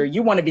rapture,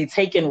 you want to be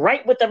taken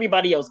right with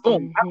everybody else.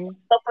 Boom. I don't want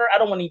to suffer. I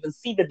don't want to even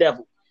see the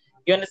devil.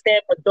 You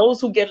understand? But those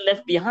who get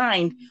left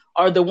behind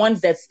are the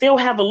ones that still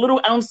have a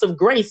little ounce of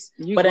grace.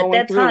 But at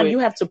that time, you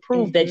have to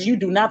prove that you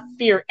do not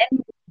fear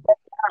anything but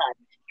God.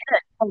 You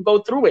don't go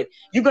through it.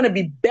 You're going to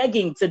be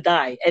begging to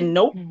die. And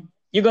nope,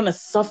 you're going to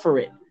suffer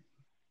it.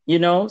 You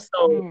know?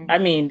 So, I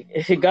mean,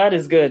 God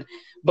is good.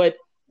 But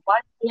why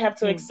do we have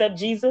to accept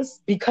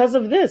Jesus? Because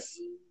of this.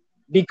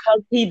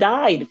 Because he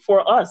died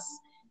for us.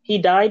 He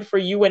died for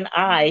you and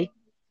I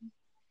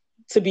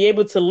to be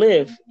able to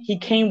live. He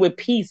came with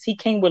peace. He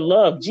came with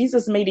love.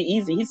 Jesus made it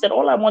easy. He said,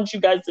 all I want you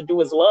guys to do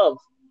is love.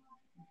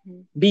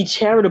 Be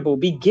charitable,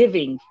 be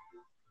giving,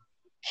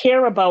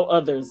 care about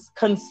others,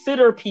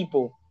 consider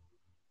people.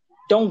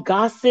 Don't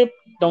gossip.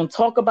 Don't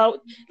talk about,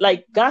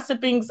 like,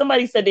 gossiping.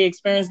 Somebody said they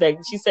experienced that.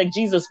 She said,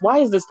 Jesus, why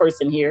is this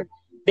person here?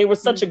 They were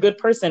such a good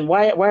person.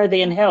 Why are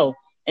they in hell?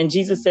 And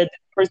Jesus said,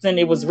 this person,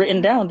 it was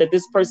written down that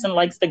this person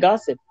likes to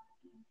gossip.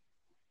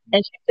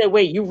 And she said,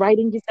 wait, you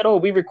writing? He said, oh,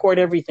 we record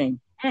everything.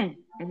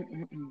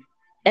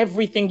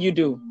 Everything you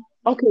do.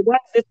 Okay, why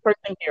is this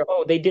person here?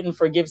 Oh, they didn't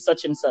forgive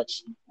such and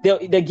such.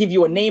 They'll give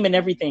you a name and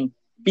everything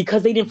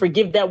because they didn't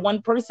forgive that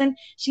one person.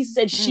 She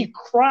said she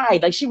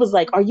cried. Like, she was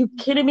like, are you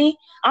kidding me?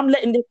 I'm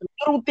letting this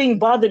little thing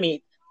bother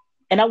me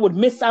and I would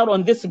miss out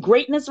on this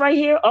greatness right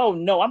here. Oh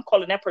no, I'm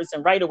calling that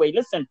person right away.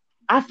 Listen,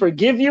 I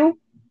forgive you.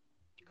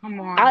 Come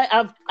on.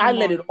 I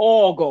let it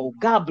all go.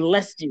 God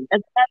bless you. As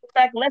a matter of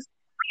fact,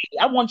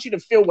 I want you to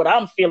feel what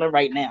I'm feeling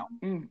right now.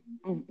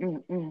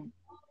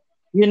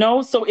 You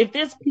know, so if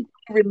there's people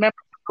who remember,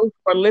 those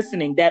who are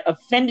listening, that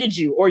offended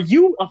you or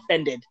you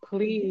offended,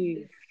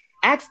 please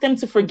ask them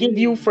to forgive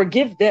you.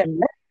 Forgive them.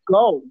 Let it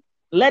go.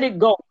 Let it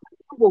go.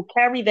 You will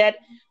carry that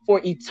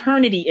for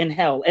eternity in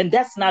hell, and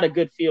that's not a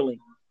good feeling.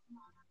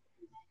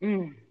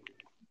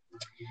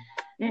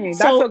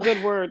 That's a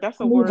good word. That's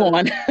a word.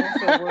 On.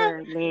 That's a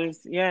word, Liz.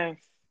 Yes.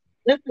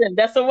 Listen,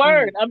 that's a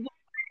word. I'm just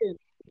saying,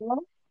 you know?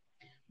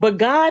 But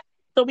God,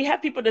 so we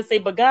have people that say,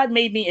 but God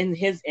made me in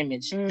his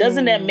image.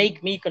 Doesn't that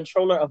make me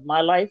controller of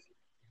my life?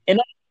 And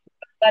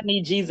I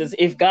need Jesus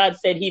if God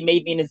said he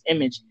made me in his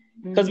image.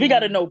 Because we got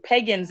to know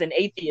pagans and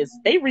atheists,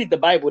 they read the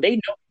Bible. They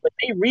know, but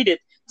they read it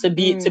to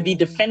be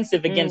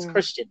defensive against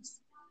Christians,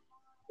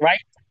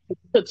 right?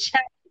 To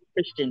challenge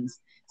Christians.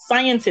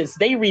 Scientists,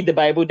 they read the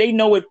Bible. They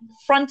know it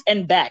front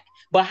and back.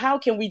 But how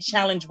can we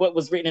challenge what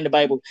was written in the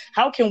Bible?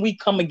 How can we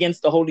come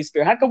against the Holy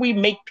Spirit? How can we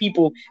make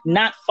people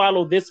not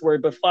follow this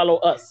word, but follow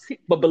us,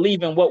 but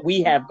believe in what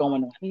we have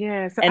going on?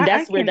 Yes. And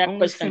that's where that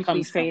question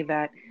comes from. Say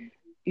that,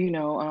 you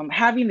know,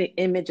 having the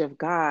image of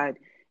God,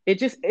 it's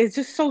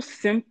just so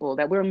simple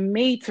that we're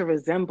made to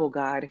resemble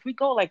God. If we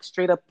go like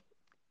straight up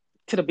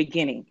to the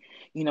beginning,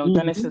 you know,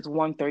 Genesis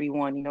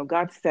 1:31, you know,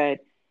 God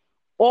said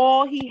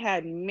all he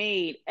had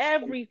made,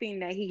 everything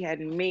that he had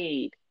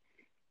made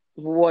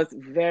was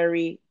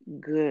very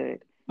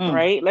good.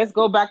 Right? Let's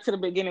go back to the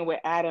beginning with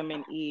Adam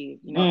and Eve.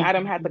 You know,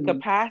 Adam had the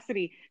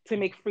capacity to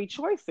make free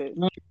choices,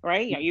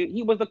 right?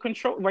 He was the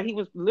control, right? He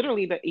was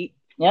literally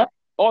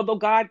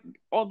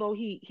although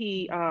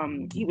he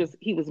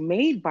was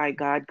made by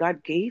God,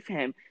 God gave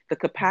him the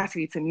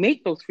capacity to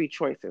make those free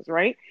choices,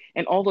 right?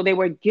 And although they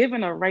were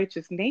given a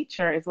righteous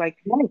nature, it's like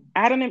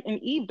Adam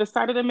and Eve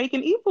decided to make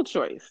an evil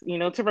choice, you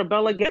know, to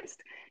rebel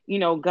against, you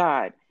know,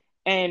 God.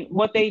 And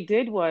what they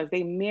did was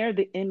they mirrored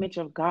the image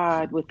of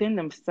God within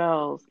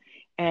themselves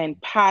and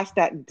passed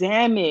that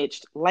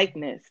damaged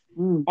likeness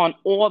on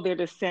all their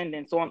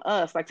descendants, on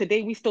us. Like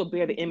today, we still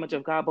bear the image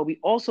of God, but we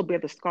also bear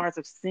the scars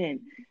of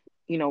sin,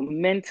 you know,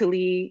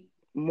 mentally,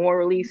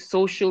 morally,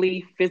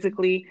 socially,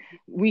 physically.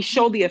 We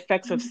show the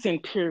effects of sin,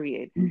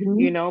 period,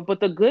 you know. But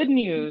the good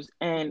news,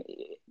 and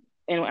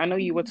I know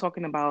you were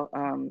talking about,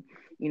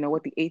 you know,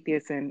 what the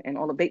atheists and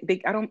all of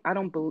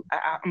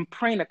I'm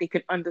praying that they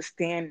can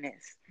understand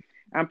this.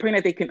 I'm praying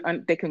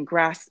that they can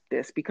grasp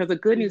this, because the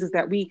good news is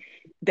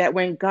that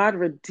when God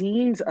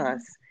redeems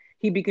us,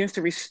 he begins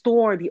to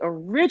restore the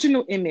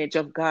original image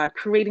of God,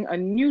 creating a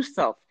new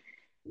self,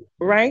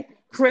 right?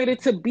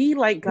 Created to be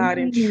like God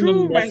in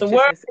true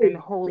righteousness and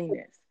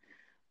holiness.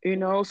 You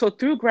know, so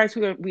through Christ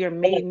we are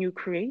made new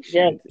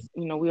creations.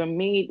 You know, we are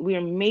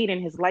made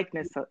in his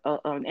likeness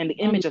and the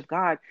image of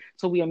God.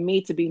 So we are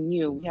made to be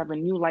new. We have a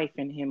new life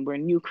in him. We're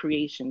new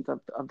creations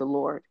of the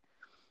Lord.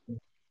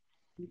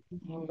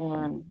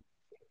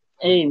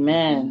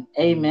 Amen.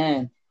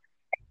 Amen.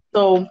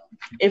 So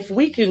if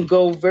we can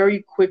go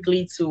very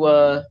quickly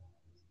to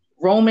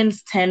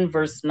Romans 10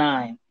 verse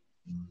 9.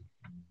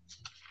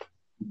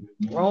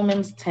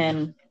 Romans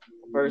 10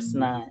 verse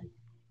 9.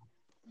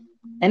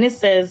 And it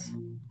says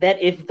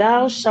that if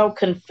thou shalt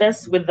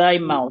confess with thy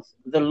mouth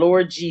the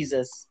Lord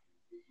Jesus,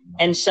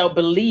 and shalt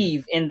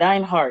believe in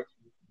thine heart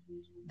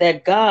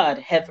that God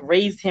hath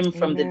raised him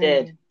from the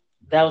dead,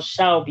 thou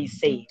shalt be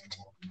saved.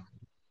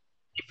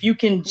 If you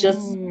can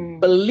just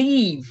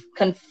believe,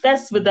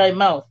 confess with thy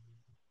mouth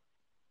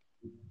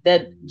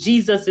that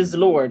Jesus is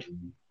Lord,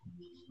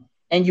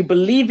 and you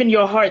believe in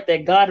your heart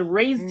that God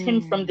raised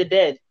him from the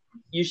dead,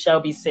 you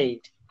shall be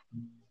saved.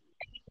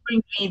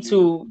 Bring me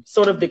to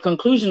sort of the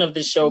conclusion of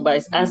the show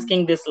by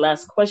asking this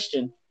last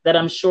question. that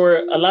I'm sure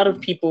a lot of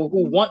people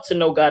who want to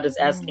know God is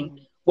asking.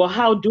 Well,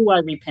 how do I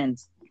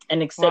repent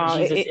and accept Wow,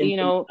 Jesus into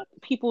my life?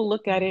 people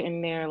look at it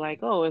and they're like,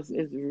 "Oh, it's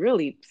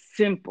really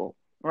simple,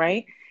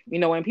 right?"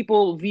 When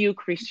people view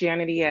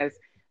Christianity as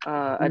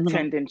Mm-hmm.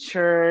 attending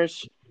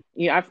church,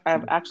 I've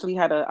actually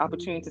had an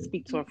opportunity to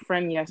speak to a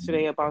friend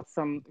yesterday about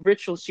some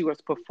rituals she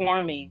was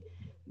performing,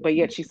 but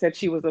yet she said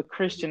she was a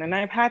Christian, and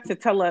I've had to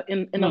tell her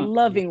in a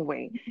loving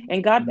way,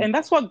 and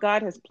that's what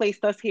God has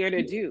placed us here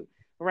to do,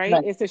 right?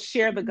 Right. Is to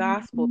share the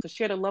gospel, to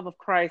share the love of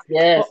Christ, but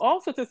Yes.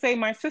 also to say,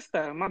 my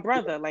sister, my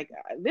brother, like,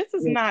 this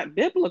is Yes. not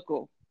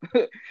biblical.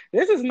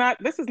 This is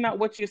not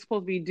what you're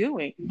supposed to be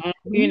doing.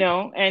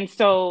 Mm-hmm. And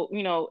so,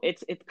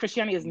 it's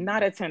Christianity is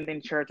not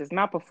attending church, it's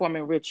not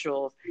performing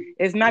rituals,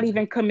 it's not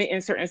even committing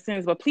certain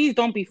sins. But please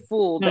don't be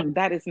fooled, that Mm-hmm.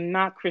 that is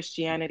not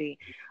Christianity.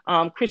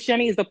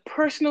 Christianity is the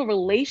personal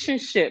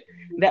relationship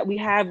that we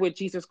have with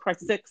Jesus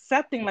Christ. It's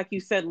accepting, like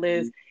you said,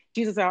 Liz,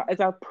 Jesus as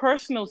our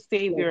personal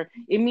savior.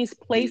 It means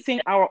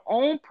placing our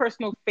own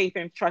personal faith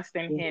and trust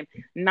in him,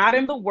 not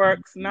in the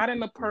works, not in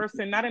the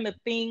person, not in the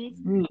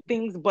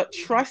things, but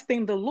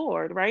trusting the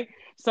Lord, right?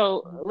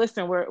 So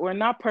listen, we're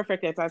not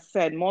perfect, as I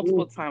said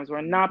multiple times.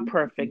 We're not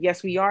perfect.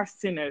 Yes, we are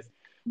sinners.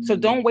 So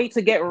don't wait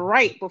to get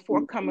right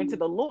before coming to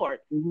the Lord.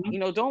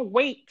 Don't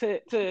wait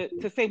to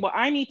say, well,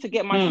 I need to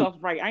get myself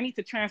right. I need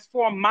to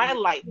transform my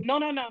life. No,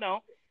 no, no,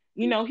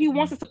 no. He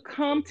wants us to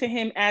come to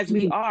him as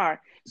we are.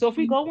 So if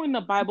we go in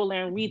the Bible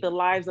and read the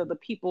lives of the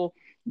people,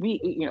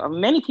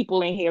 many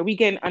people in here, we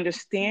get an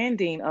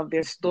understanding of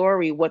their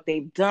story, what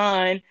they've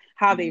done,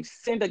 how they've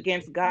sinned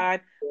against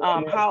God,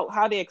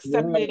 how they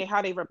accepted it,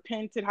 how they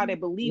repented, how they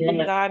believed in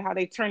Yes. God, how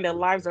they turned their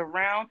lives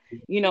around.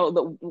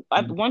 The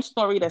one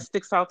story that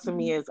sticks out to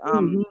me is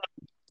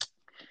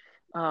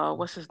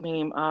what's his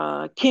name?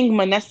 King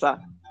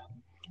Manasseh.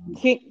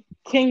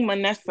 King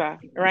Manasseh,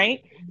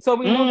 right? So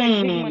we know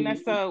that King Mm-hmm.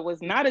 Manasseh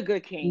was not a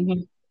good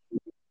king.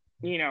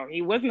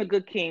 He wasn't a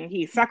good king.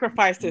 He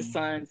sacrificed his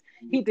sons.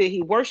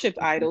 He worshipped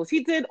idols.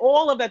 He did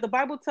all of that. The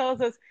Bible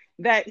tells us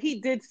that he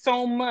did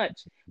so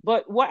much.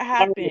 But what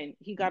happened?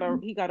 He got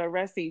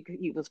arrested.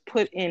 He was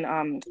put in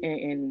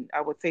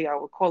I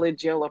would call it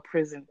jail or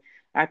prison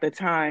at the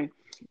time.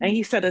 And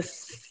he said a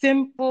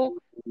simple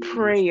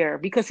prayer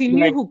because he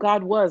knew Right. who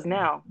God was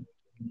now.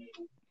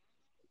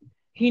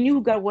 He knew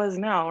who God was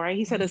now, right?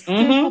 He said a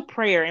simple Mm-hmm.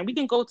 prayer. And we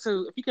can go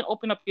to, if you can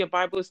open up your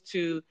Bibles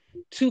to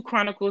 2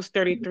 Chronicles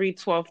 33,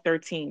 12,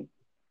 13.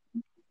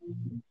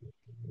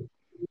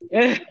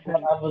 I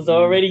was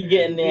already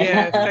getting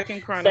Yeah, there.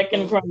 Second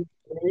Second Chronicles. Chronicles.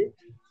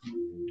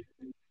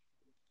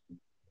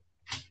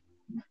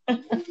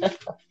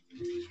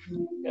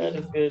 God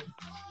is good.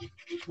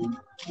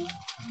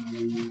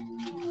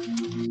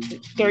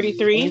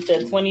 And you 33,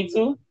 said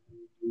 22?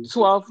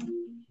 12.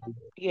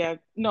 Yeah,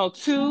 no,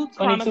 22,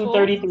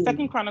 33.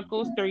 Second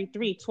Chronicles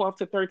 33, 12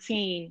 to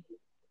 13,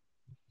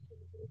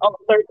 Oh,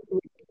 33.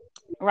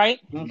 right?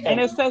 And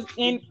Okay. it says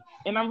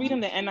and I'm reading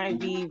the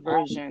NIV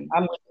version.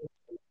 I'm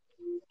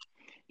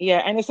Yeah,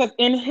 and it says,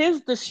 in his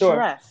sure.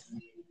 distress,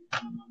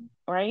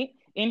 right?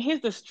 In his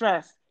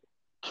distress,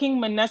 King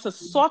Manasseh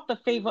sought the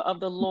favor of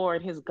the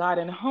Lord his God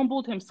and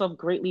humbled himself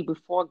greatly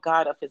before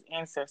God of his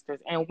ancestors.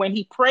 And when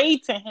he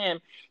prayed to him,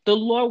 the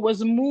Lord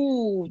was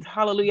moved.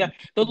 Hallelujah.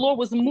 The Lord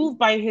was moved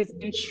by his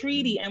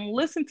entreaty and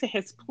listened to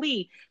his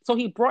plea. So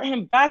he brought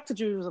him back to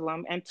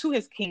Jerusalem and to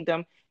his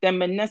kingdom. Then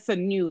Manasseh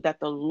knew that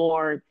the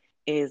Lord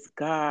is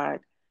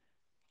God.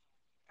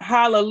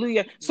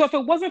 Hallelujah. So if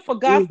it wasn't for Oh,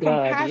 God's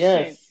God, compassion,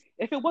 yes.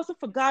 if it wasn't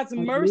for God's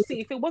Hallelujah. mercy,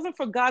 if it wasn't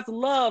for God's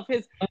love,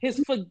 his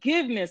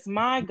forgiveness,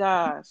 my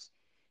gosh.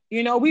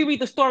 We read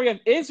the story of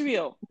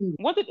Israel.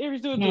 What did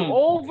Israel do Hmm.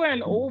 over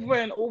and over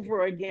and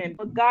over again?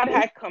 But God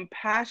had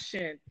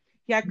compassion.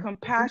 He had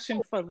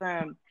compassion for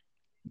them.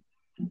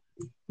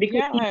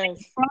 Because he made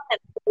Yes. a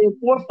promise to their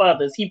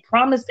forefathers. He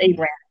promised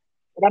Abraham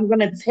that I'm going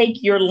to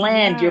take your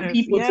land, your Yes.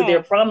 people to their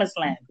Yes. promised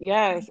land.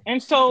 Yes.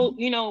 And so,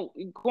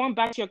 going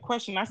back to your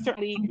question, I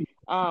certainly,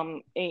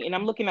 and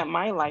I'm looking at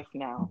my life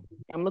now.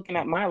 I'm looking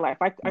at my life.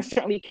 I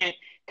certainly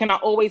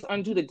cannot always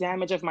undo the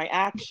damage of my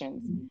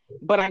actions.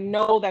 But I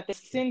know that the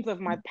sins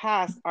of my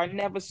past are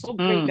never so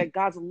great Hmm. that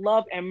God's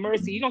love and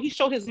mercy, he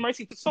showed his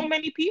mercy to so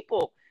many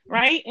people,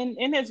 right?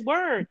 In his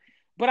word.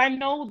 But I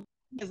know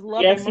his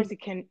love and Yes, mercy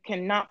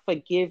cannot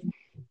forgive.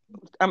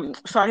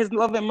 Sorry, his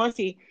love and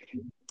mercy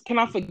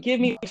cannot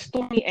forgive me,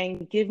 restore me,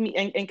 and give me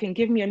and can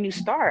give me a new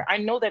start. I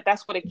know that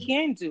that's what it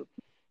can do.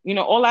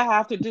 All I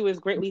have to do is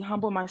greatly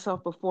humble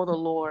myself before the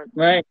Lord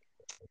right.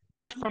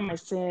 from my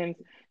sins,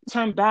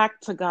 turn back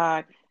to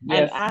God,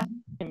 and Yes. ask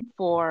Him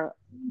for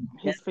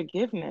Yes. His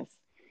forgiveness.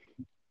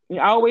 I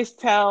always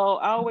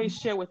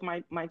share with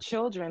my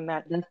children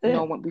that That's it.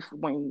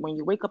 when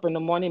you wake up in the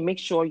morning, make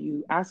sure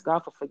you ask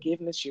God for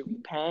forgiveness, you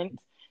repent,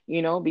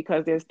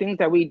 because there's things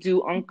that we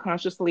do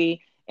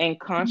unconsciously and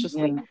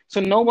consciously. Yeah. So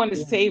no one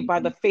is Yeah. saved by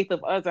the faith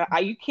of others.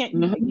 You can't,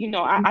 Mm-hmm.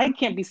 I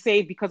can't be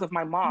saved because of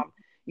my mom.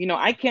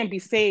 I can't be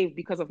saved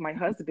because of my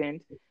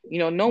husband.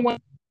 No one is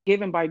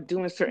given by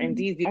doing certain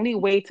deeds. The only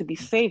way to be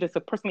saved is to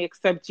personally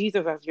accept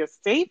Jesus as your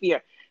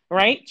savior,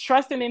 right?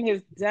 Trusting in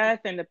his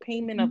death and the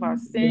payment of our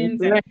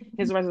sins and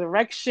his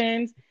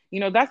resurrections.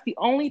 That's the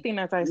only thing,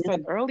 as I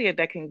said earlier,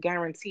 that can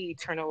guarantee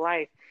eternal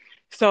life.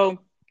 So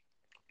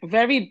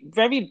very,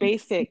 very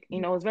basic,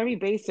 it's very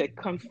basic.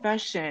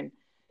 Confession,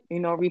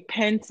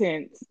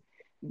 repentance,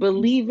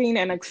 believing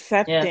and Yes.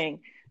 accepting,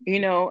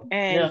 and,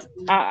 Yeah.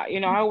 I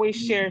always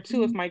share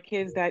too with my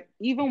kids that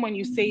even when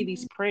you say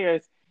these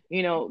prayers,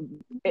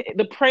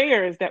 the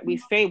prayers that we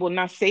say will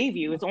not save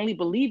you. It's only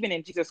believing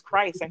in Jesus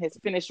Christ and his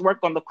finished work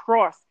on the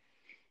cross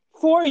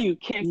for you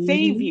can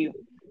save Mm-hmm. you.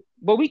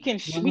 But we can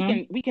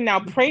Mm-hmm. we can now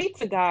pray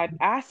to God,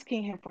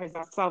 asking him for his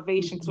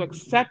salvation, to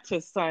accept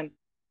his son,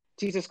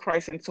 Jesus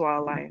Christ, into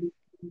our life.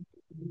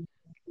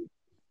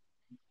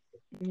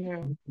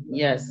 Yeah.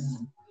 Yes.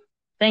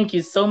 Thank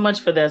you so much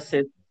for that,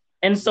 sis.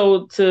 And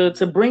so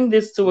to bring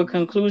this to a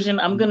conclusion,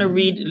 I'm gonna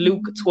read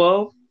Luke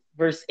 12,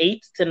 verse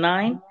 8 to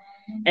 9.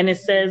 And it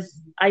says,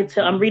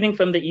 I'm reading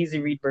from the easy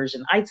read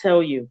version. I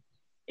tell you,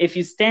 if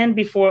you stand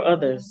before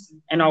others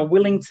and are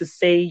willing to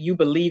say you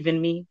believe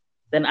in me,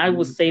 then I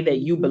will say that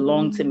you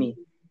belong to me.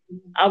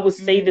 I will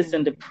say this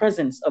in the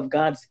presence of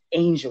God's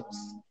angels.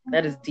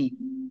 That is deep.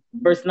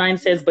 Verse 9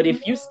 says, but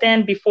if you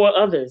stand before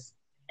others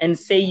and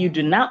say you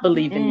do not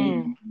believe in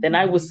me, then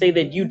I will say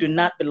that you do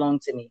not belong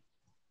to me.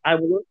 I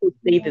will also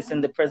say this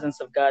in the presence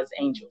of God's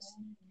angels.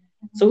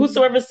 So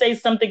whosoever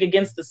says something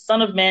against the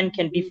Son of Man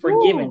can be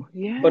forgiven,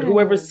 Ooh, but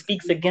whoever yes.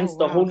 speaks Oh, against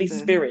the wow, Holy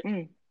sis. Spirit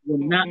will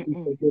not be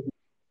Mm. forgiven.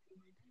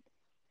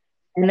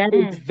 And that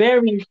is Mm.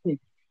 very, Mm.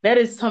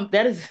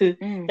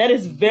 that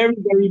is very,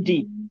 very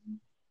deep.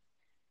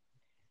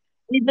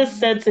 Jesus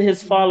said to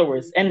his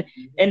followers, and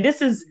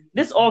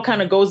this all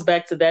kind of goes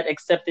back to that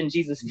accepting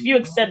Jesus. If you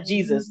accept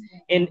Jesus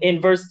in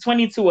verse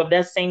 22 of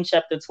that same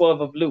chapter 12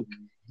 of Luke,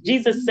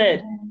 Jesus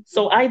said,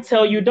 so I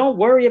tell you, don't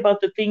worry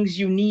about the things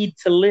you need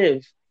to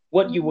live,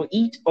 what you will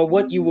eat or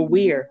what you will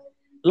wear.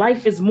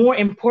 Life is more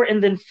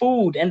important than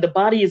food, and the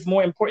body is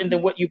more important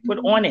than what you put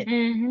on it.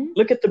 Mm-hmm.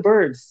 Look at the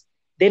birds.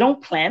 They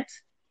don't plant,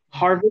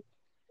 harvest,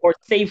 or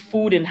save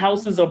food in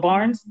houses or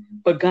barns,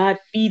 but God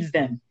feeds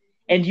them.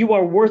 And you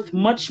are worth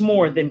much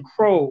more than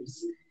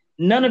crows.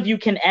 None of you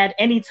can add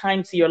any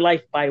time to your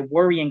life by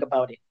worrying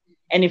about it.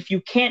 And if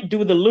you can't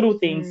do the little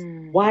things,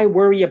 why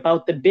worry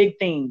about the big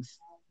things?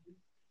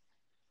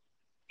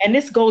 And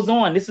this goes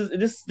on.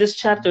 This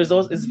chapter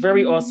is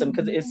very awesome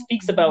because it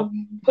speaks about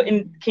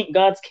putting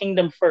God's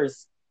kingdom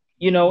first,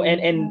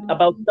 and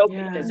about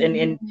selfishness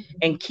Yes.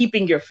 and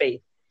keeping your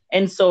faith.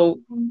 And so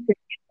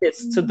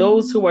this to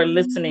those who are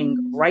listening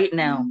right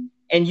now,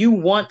 and you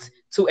want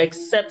to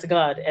accept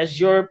God as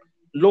your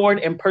Lord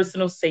and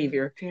personal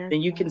Savior, Dear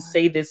then you can God.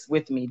 say this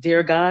with me.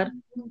 Dear God,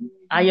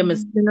 I am a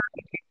sinner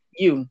against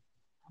you,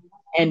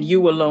 and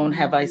you alone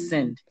have I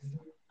sinned.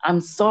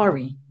 I'm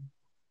sorry.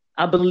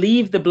 I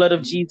believe the blood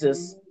of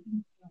Jesus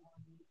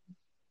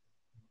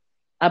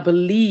I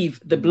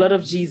believe the blood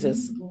of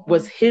Jesus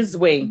was his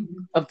way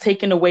of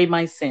taking away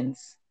my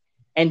sins,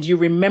 and you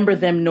remember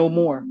them no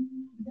more.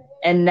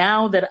 And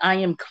now that I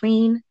am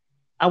clean,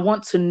 I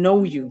want to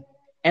know you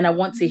and I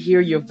want to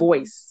hear your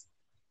voice.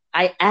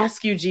 I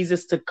ask you,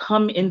 Jesus, to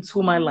come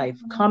into my life,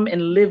 come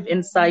and live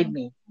inside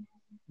me.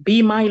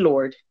 Be my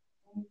Lord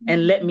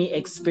and let me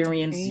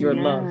experience your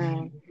love.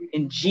 Amen.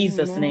 In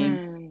Jesus' name,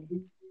 Amen.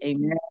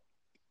 amen.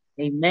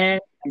 Amen.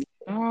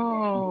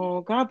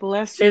 Oh, God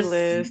bless you, Sis,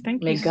 Liz.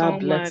 Thank may you so God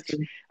bless much.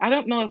 you. I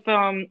don't know if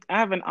I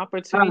have an Ah,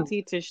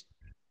 opportunity to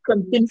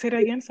continue. say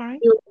that again. Sorry.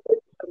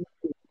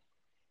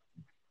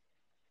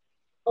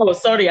 Oh,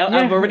 sorry,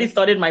 I've already Yes.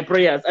 started my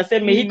prayers. I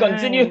said, may He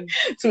continue Amen.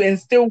 to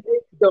instill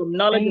wisdom,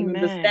 knowledge, and Amen.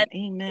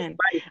 understanding Amen. in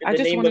life in I the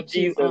just name of wanted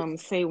to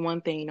Jesus. say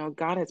one thing.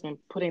 God has been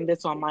putting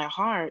this on my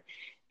heart,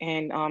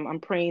 and I'm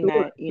praying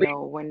that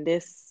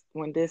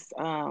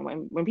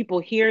when people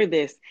hear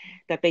this,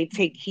 that they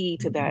take heed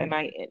to that.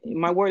 And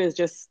my word is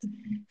just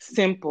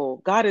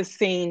simple. God is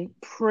saying,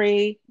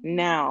 pray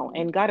now,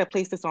 and God has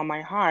placed this on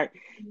my heart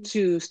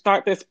to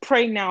start this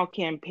pray now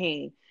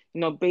campaign.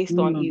 Based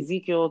on Mm,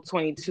 Ezekiel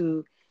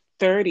 22:30.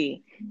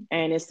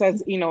 And it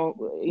says, in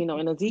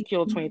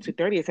Ezekiel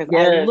 22:30, it says,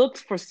 I yes. looked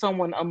for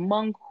someone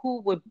among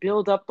who would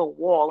build up the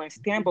wall and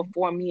stand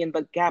before me in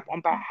the gap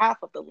on behalf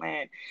of the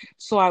land,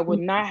 so I would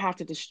not have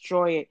to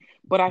destroy it.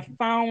 But I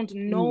found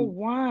no Mm,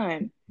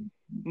 one.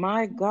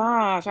 My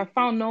gosh, I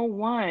found no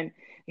one,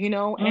 and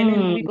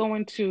then when mm, we go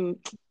into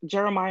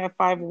Jeremiah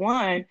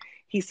 5:1,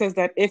 he says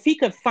that if he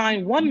could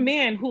find one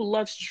man who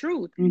loves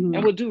truth and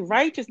mm, would do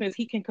righteousness,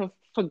 he can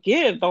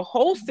forgive the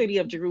whole city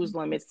of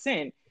Jerusalem its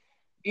sin.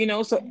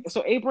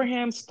 So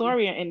Abraham's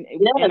story, and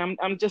yes.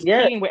 I'm just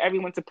Yes. pleading with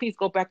everyone to please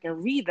go back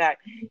and read that.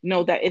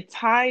 That it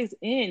ties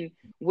in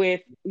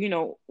with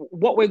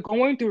what we're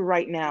going through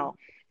right now.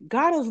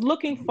 God is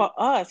looking for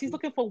us. He's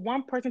looking for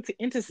one person to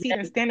intercede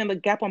and stand in the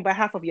gap on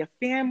behalf of your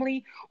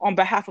family, on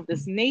behalf of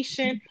this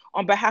nation,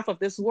 on behalf of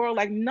this world.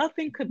 Like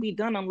nothing could be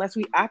done unless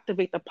we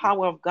activate the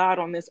power of God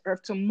on this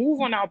earth to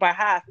move on our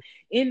behalf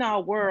in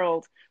our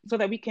world, so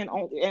that we can,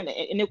 and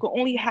it can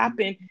only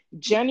happen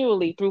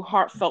genuinely through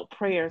heartfelt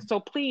prayers.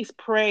 So please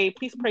pray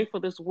for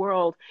this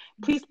world.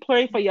 Please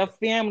pray for your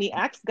family.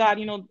 Ask God,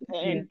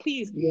 and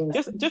please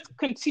just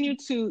continue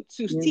to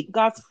seek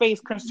God's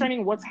face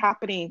concerning what's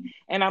happening.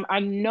 And I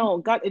know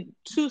God,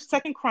 2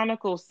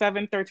 Chronicles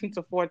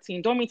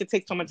 7:13-14. Don't mean to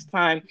take so much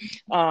time,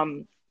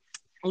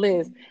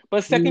 Liz,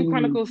 but 2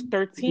 Chronicles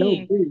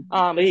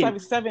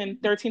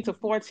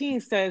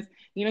 7:13-14 says,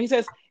 he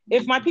says,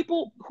 if my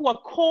people who are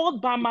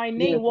called by my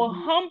name will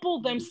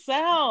humble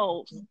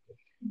themselves,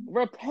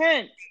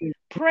 repent,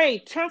 pray,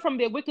 turn from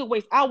their wicked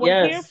ways, I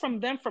will hear from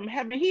them from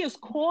heaven. He is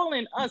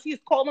calling us. He is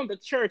calling the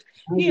church.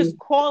 He is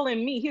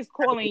calling me. He is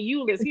calling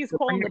you, Liz. He is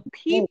calling the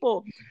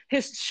people,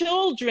 his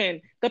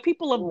children, the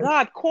people of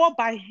God called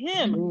by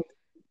him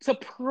to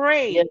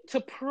pray,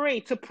 to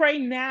pray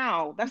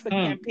now. That's the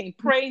campaign.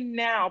 Pray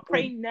now.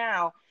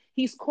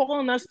 He's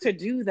calling us to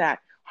do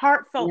that.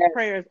 Heartfelt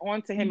prayers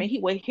onto him, and he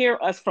will hear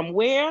us from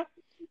where?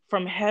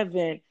 From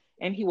heaven,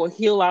 and he will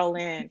heal our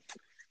land.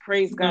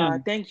 Praise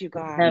God. Thank you,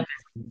 God.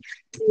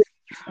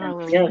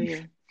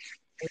 Hallelujah.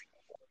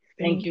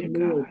 Thank you,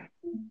 God.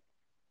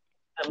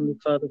 Heavenly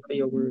Father, for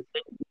your word.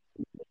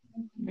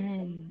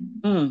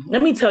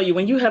 Let me tell you,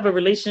 when you have a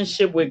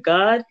relationship with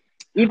God,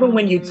 even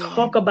when you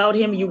talk about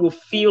him, you will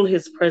feel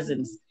his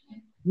presence.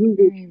 You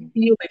will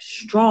feel it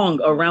strong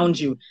around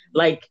you.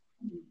 Like,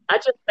 I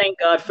just thank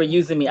God for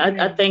using me.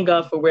 I thank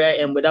God for where I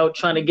am without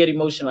trying to get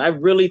emotional. I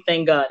really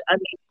thank God. I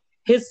mean,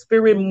 his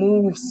spirit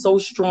moves so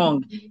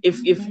strong.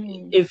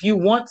 If you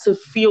want to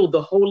feel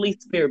the Holy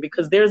Spirit,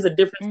 because there's a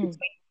difference between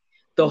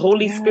the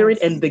Holy Spirit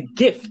and the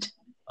gift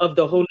of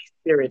the Holy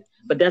Spirit.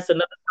 But that's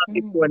another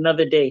topic for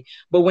another day.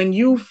 But when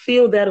you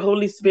feel that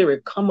Holy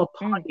Spirit come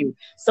upon you,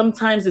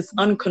 sometimes it's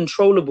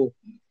uncontrollable.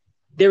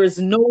 There's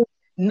nothing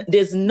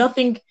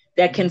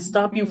that can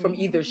stop you from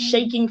either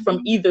shaking, from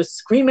either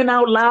screaming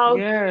out loud,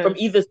 from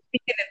either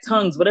speaking in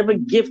tongues. Whatever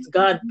gift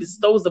God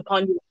bestows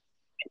upon you,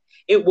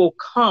 it will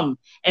come,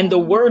 and the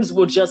words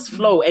will just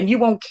flow, and you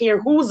won't care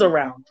who's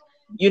around.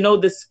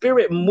 The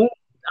Spirit moves,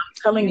 I'm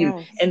telling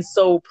you. And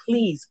so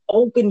please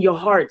open your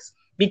hearts,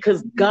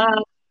 because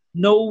God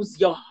knows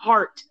your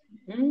heart.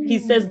 He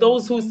says,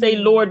 those who say,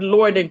 Lord,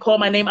 Lord, and call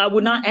my name, I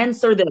will not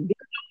answer them,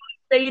 because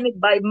I'm saying it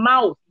by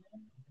mouth.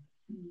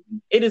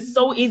 It is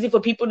so easy for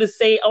people to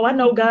say, oh, I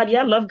know God.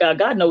 Yeah, I love God.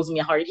 God knows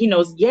my heart. He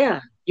knows.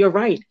 Yeah, you're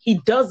right. He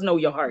does know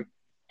your heart.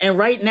 And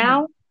right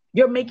now,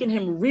 you're making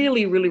him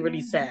really, really,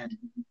 really sad,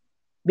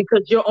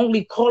 because you're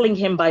only calling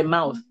him by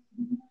mouth.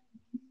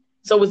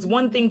 So it's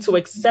one thing to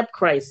accept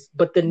Christ,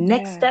 but the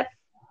next step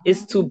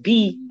is to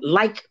be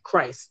like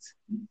Christ.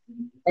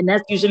 And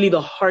that's usually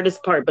the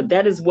hardest part, but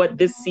that is what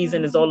this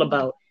season is all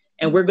about.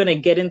 And we're going to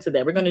get into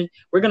that. We're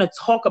going to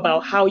talk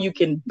about how you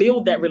can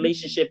build that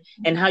relationship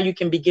and how you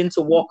can begin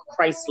to walk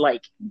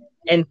Christ-like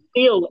and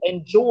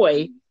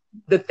enjoy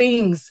the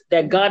things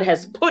that God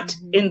has put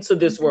into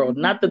this world,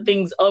 not the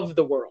things of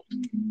the world.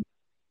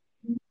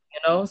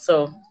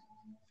 So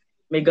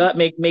may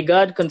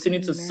God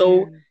continue to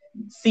sow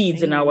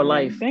seeds in our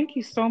life. Thank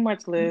you so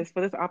much, Liz, for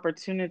this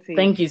opportunity.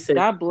 Thank you, sis.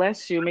 God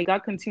bless you. May God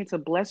continue to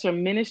bless your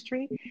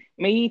ministry.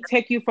 May he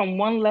take you from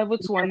one level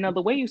to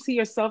another. Where you see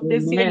yourself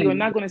this year, you are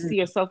not going to see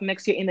yourself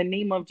next year, in the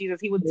name of Jesus.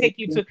 He will take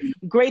you to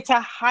greater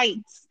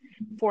heights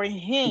for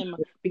him,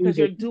 because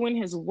you're doing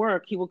his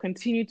work. He will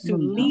continue to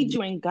lead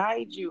you and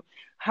guide you.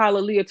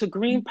 Hallelujah. To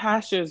green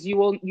pastures. You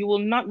will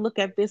not look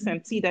at this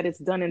and see that it's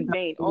done in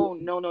vain. Oh,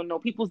 no.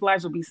 People's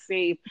lives will be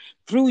saved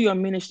through your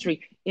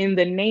ministry, in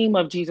the name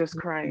of Jesus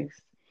Christ.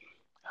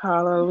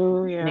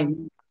 Hallelujah.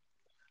 In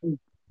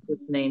his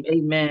name.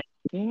 Amen.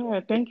 Yeah,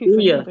 thank you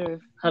for this.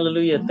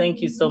 Hallelujah.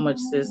 Thank you so much,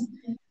 sis.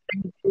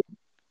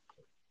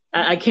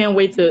 I can't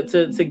wait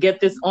to get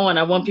this on.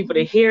 I want people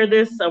to hear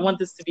this. I want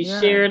this to be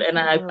shared, and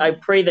I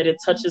pray that it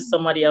touches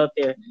somebody out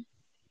there.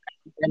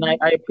 And I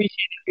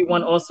appreciate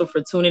everyone also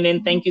for tuning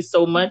in. Thank you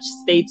so much.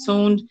 Stay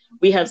tuned.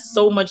 We have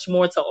so much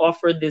more to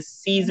offer this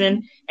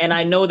season. And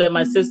I know that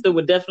my sister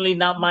would definitely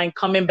not mind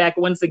coming back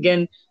once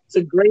again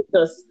to grace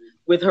us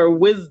with her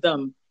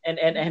wisdom and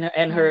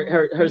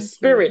her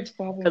spirit,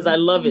 because I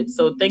love it.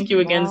 So thank you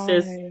again,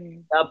 sis.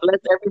 God bless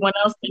everyone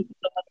else. Thank you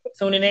so much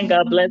for tuning in.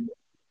 God bless.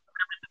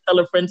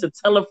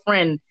 Tell a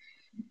friend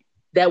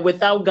that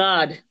without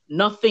God,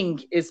 nothing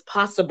is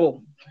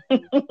possible.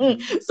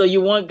 So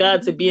you want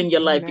God to be in your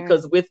life,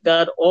 because with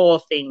God, all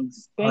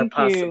things are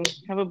possible. Thank you.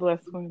 Have a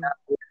blessed one.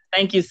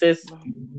 Thank you, sis. Bye.